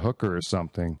fucked a hooker or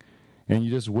something, and you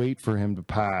just wait for him to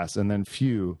pass, and then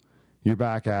phew, you're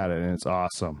back at it, and it's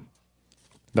awesome.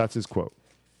 That's his quote.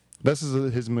 This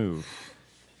is his move.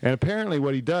 And apparently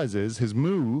what he does is, his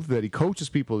move that he coaches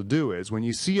people to do is, when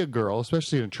you see a girl,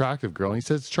 especially an attractive girl, and he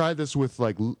says, try this with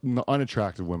like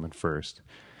unattractive women first,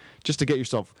 just to get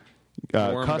yourself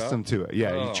accustomed to it.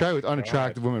 Yeah, you try with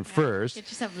unattractive women first. Get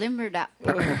yourself limbered up.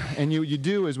 And you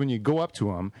do is, when you go up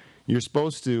to them, you're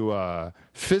supposed to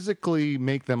physically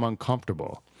make them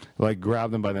uncomfortable. Like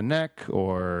grab them by the neck,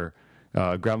 or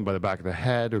grab them by the back of the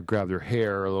head, or grab their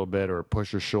hair a little bit, or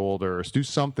push their shoulder, or do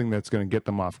something that's going to get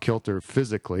them off kilter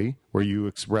physically, where you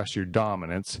express your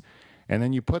dominance. And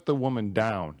then you put the woman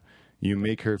down. You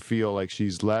make her feel like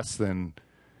she's less than...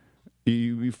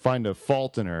 You find a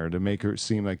fault in her to make her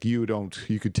seem like you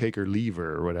could take her, leave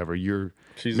her, or whatever.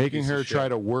 She's making her try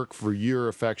to work for your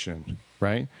affection,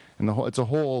 right? And it's a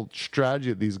whole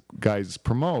strategy that these guys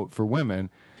promote for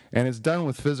women, and it's done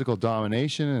with physical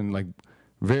domination and like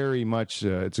very much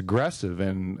it's aggressive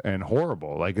and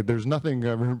horrible. Like there's nothing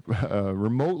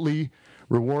remotely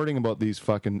rewarding about these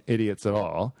fucking idiots at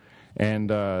all.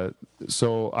 And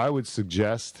so I would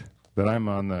suggest that I'm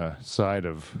on the side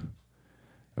of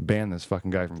ban this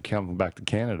fucking guy from coming back to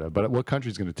Canada. But what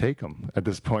country's going to take him at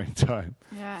this point in time?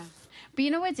 Yeah. But you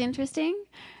know what's interesting?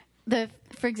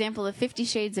 For example, the 50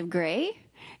 Shades of Grey,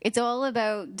 it's all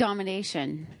about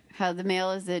domination. How the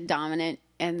male is the dominant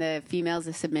and the female is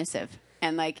the submissive.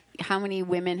 And like, how many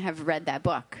women have read that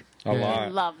book? A lot. I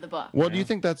love the book. Well, do you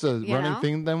think that's a running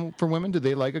thing then for women? Do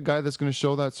they like a guy that's going to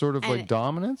show that sort of like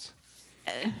dominance?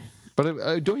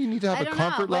 But don't you need to have a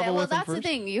comfort level with him first? Well, that's the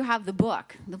thing. You have the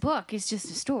book. The book is just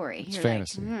a story. It's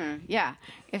fantasy. Yeah.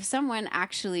 If someone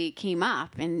actually came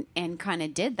up and kind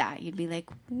of did that, you'd be like,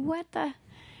 what the...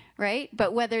 Right?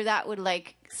 But whether that would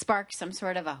like spark some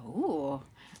sort of a, ooh,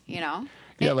 you know?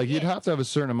 Yeah, you'd have to have a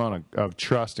certain amount of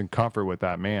trust and comfort with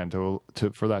that man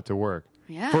for that to work.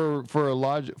 Yeah. For a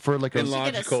illogical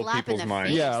people's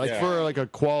minds. Yeah, for like a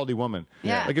quality woman.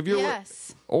 Yeah. Like if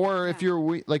you're if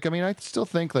you're like, I mean, I still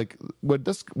think like what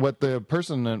the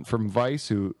person from Vice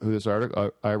who this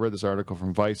article, I read this article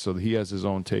from Vice, so he has his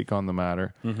own take on the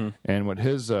matter. Mm-hmm. And what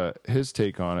his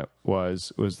take on it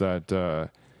was that the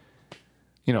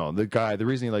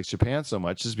reason he likes Japan so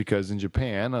much is because in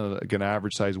Japan, an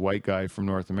average-sized white guy from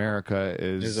North America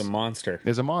is a monster.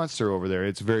 Is a monster over there.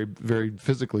 It's very, very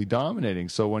physically dominating.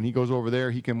 So when he goes over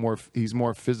there, he's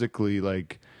more physically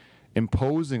like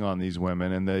imposing on these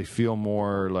women, and they feel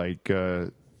more like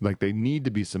they need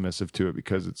to be submissive to it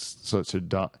because it's such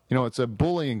a it's a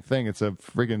bullying thing. It's a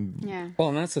friggin' Well,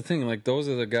 and that's the thing. Like those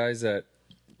are the guys that.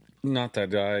 Not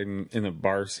that I'm in the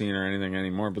bar scene or anything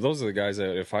anymore, but those are the guys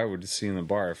that if I would see in the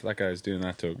bar, if that guy's doing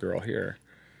that to a girl here,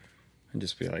 I'd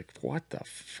just be like, what the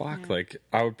fuck? Yeah. Like,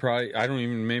 I would probably,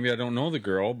 maybe I don't know the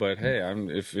girl, but hey,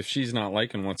 if she's not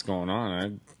liking what's going on,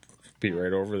 I'd be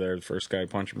right over there. The first guy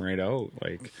punch him right out.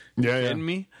 Like, kidding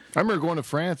me? I remember going to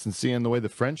France and seeing the way the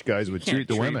French guys would treat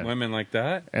the women. Women like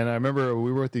that. And I remember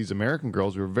we were with these American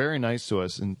girls who were very nice to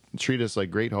us and treat us like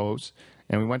great hosts.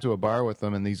 And we went to a bar with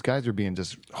them, and these guys were being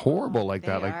just horrible like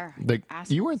that. Like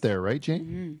you weren't there, right,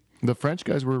 Jane? Mm-hmm. The French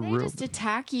guys were real. They just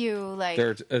attack you like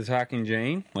they're attacking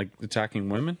Jane, like attacking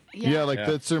women. Yeah,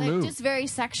 that's their move. Just very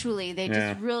sexually, they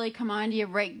just really come on to you,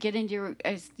 get into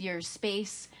your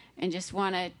space, and just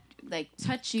want to like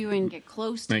touch you and get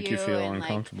close to you. Make you feel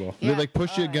uncomfortable. They like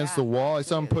push you against the wall. I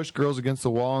saw them push girls against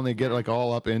the wall, and they get like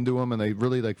all up into them, and they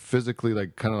really like physically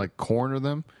like kind of like corner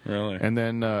them. Really? And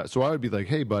then so I would be like,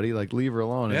 "Hey, buddy, like leave her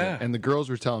alone." And the girls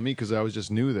were telling me because I was just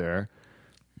new there.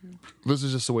 This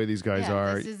is just the way these guys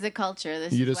are. This is the culture.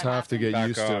 You just have to get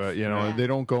used to it. You know, they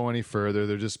don't go any further.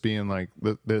 They're just being like,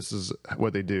 "This is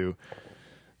what they do."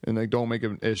 And they don't make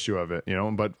an issue of it,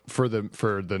 But for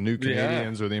the new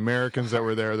Canadians or the Americans that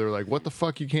were there, they're like, "What the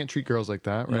fuck? You can't treat girls like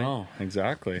that, right?" No,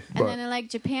 exactly. And then in like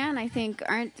Japan, I think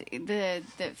aren't the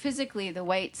physically the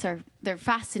whites they're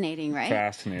fascinating, right?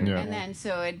 Fascinating. Yeah. And then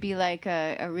so it'd be like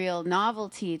a real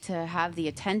novelty to have the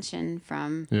attention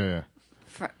from and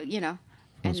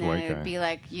then it'd be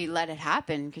like you let it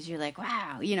happen because you're like,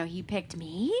 wow, he picked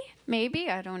me. Maybe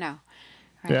I don't know.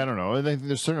 Right. Yeah, I don't know. There's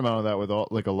a certain amount of that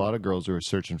with a lot of girls who are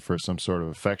searching for some sort of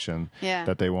affection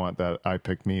that they want, that I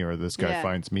picked me or this guy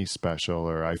finds me special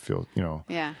or I feel,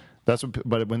 Yeah. That's what.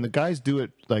 But when the guys do it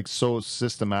like so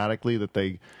systematically that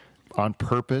they on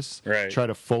purpose try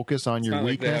to focus on your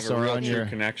weakness or on your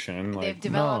connection. They've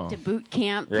developed a boot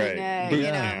camp and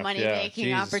a money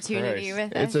making opportunity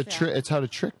with it. It's how to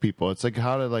trick people. It's like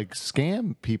how to like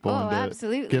scam people into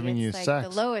absolutely. giving it's you like sex.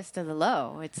 The lowest of the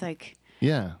low. It's like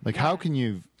how can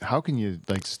you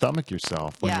like stomach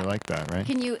yourself when you're like that, right?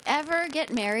 Can you ever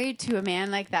get married to a man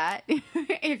like that?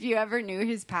 If you ever knew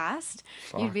his past,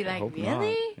 you'd be like,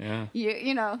 really? Yeah.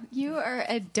 You are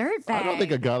a dirtbag. I don't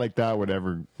think a guy like that would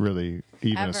ever really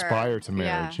even aspire to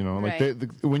marriage.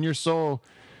 Like when your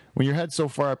head's so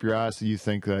far up your ass that you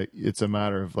think that it's a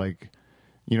matter of like,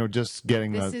 just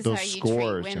getting this is those how you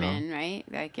scores. Treat women, right?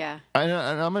 Like, yeah. And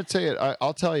I'm going to tell you,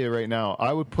 I'll tell you right now,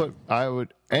 I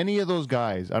would, any of those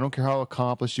guys, I don't care how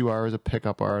accomplished you are as a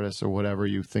pickup artist or whatever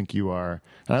you think you are.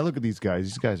 And I look at these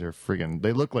guys are friggin',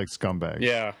 they look like scumbags.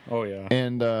 Yeah. Oh, yeah.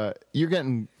 And you're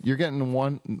getting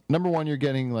number one, you're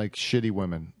getting like shitty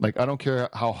women. Like, I don't care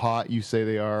how hot you say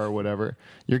they are or whatever.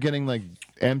 You're getting like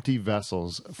empty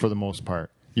vessels for the most part.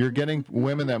 You're getting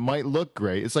women that might look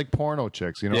great. It's like porno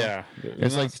chicks, Yeah,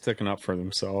 it's not like sticking up for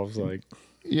themselves. Like,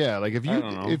 like if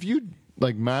you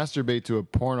like masturbate to a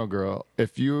porno girl,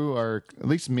 if you are at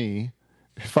least me,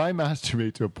 if I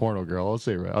masturbate to a porno girl, I'll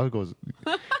say right.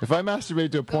 If I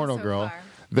masturbate to a porno girl,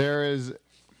 there is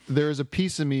a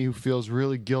piece of me who feels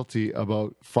really guilty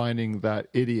about finding that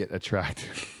idiot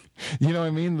attractive. You know what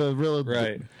I mean? The real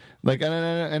Like,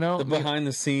 I know the behind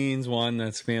the scenes one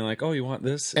that's being like, oh, you want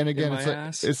this? And again,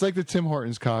 ass? It's like the Tim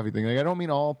Hortons coffee thing. Like, I don't mean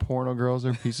all porno girls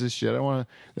are pieces of shit. I don't want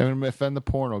to offend the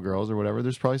porno girls or whatever.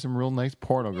 There's probably some real nice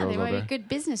porno girls out there. They're good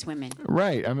business women.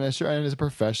 Right. I mean, sure. And it's a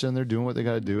profession. They're doing what they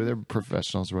got to do. They're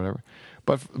professionals or whatever.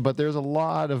 But there's a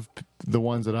lot of the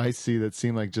ones that I see that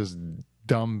seem like just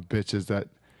dumb bitches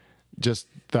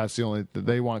that's the only,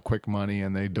 they want quick money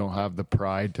and they don't have the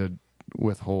pride to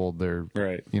withhold their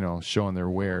showing their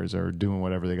wares or doing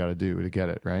whatever they got to do to get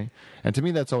it right. And to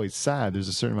me that's always sad. There's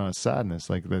a certain amount of sadness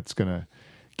like that's gonna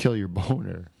kill your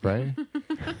boner, right?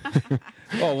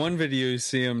 Well, one video you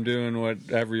see them doing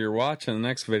whatever you're watching. The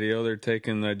next video they're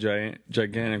taking the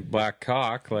gigantic black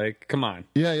cock. Like, come on.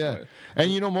 Yeah.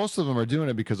 And most of them are doing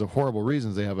it because of horrible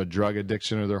reasons. They have a drug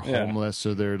addiction, or they're homeless,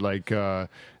 or they're like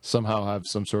somehow have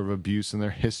some sort of abuse in their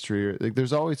history. Or, like,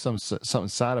 there's always something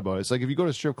sad about it. It's like if you go to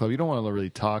a strip club, you don't want to really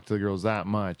talk to the girls that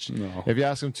much. No. If you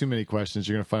ask them too many questions,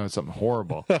 you're gonna find out something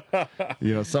horrible.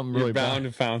 Something really you're bound bad.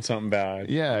 to find something bad.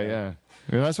 Yeah.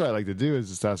 And that's what I like to do is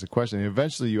just ask a question. And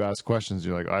eventually, you ask questions.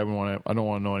 You're like, I don't want to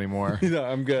know anymore. No,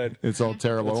 I'm good. It's all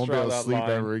terrible. I won't be able to sleep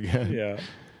ever again. Yeah.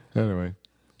 Anyway,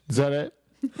 is that it?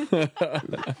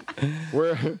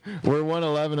 We're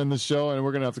 111 in the show, and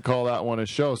we're gonna have to call that one a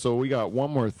show. So we got one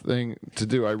more thing to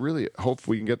do. I really hope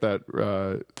we can get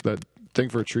that thing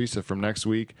for Teresa from next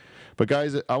week. But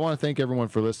guys, I want to thank everyone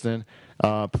for listening.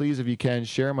 Please, if you can,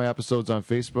 share my episodes on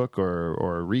Facebook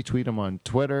or retweet them on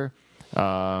Twitter.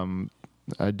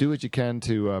 Do what you can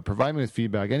to provide me with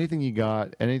feedback. Anything you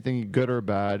got, anything good or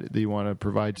bad that you want to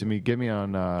provide to me, give me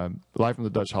on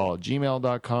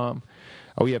livefromthedutchhall@gmail.com.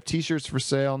 We have T-shirts for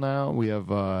sale now. We have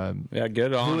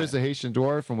get on Who is the Haitian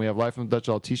Dwarf, and we have Life from the Dutch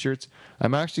Hall T-shirts.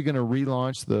 I'm actually going to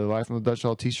relaunch the Life from the Dutch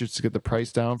Hall T-shirts to get the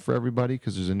price down for everybody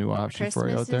because there's a new option for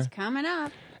you out there. Christmas is coming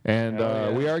up. And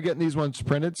we are getting these ones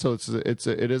printed, so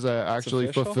it is a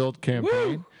actually fulfilled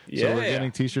campaign. Woo! So we're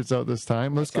getting T-shirts out this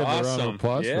time. Let's get a round of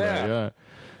applause for that.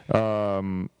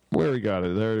 Yeah. Where we got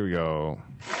it? There we go.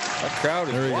 That crowd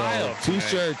is wild.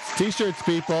 T-shirts,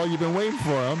 people. You've been waiting for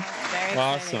them.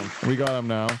 Awesome. We got them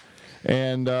now.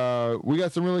 And we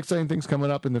got some really exciting things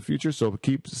coming up in the future, so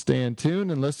keep staying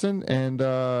tuned and listen. And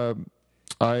I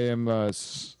am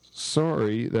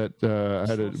sorry that I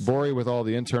had to bore you with all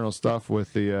the internal stuff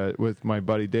with my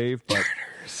buddy Dave. But,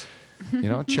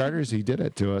 Charters, he did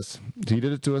it to us. He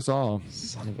did it to us all.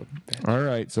 Son of a bitch. All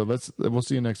right, so we'll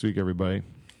see you next week, everybody.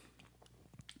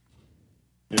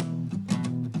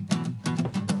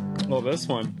 Oh, this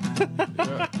one. Suck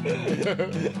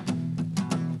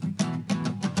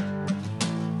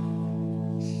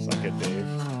it, Dave.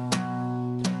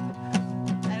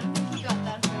 I don't think you got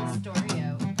that whole story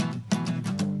out.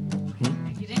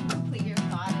 You didn't complete your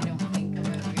thought, I don't think,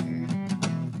 about your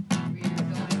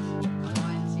going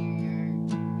on to your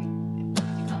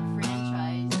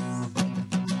franchise.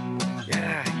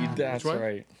 Yeah, that's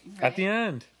right. At the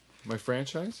end. My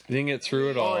franchise? You didn't get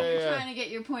through it all. I'm trying to get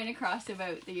your point across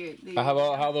about the How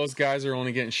about how those guys are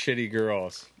only getting shitty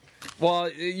girls?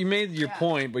 Well, you made your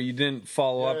point, but you didn't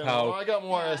follow up how. I got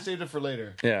more. I saved it for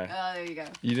later. Yeah. Oh, there you go.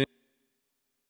 You didn't.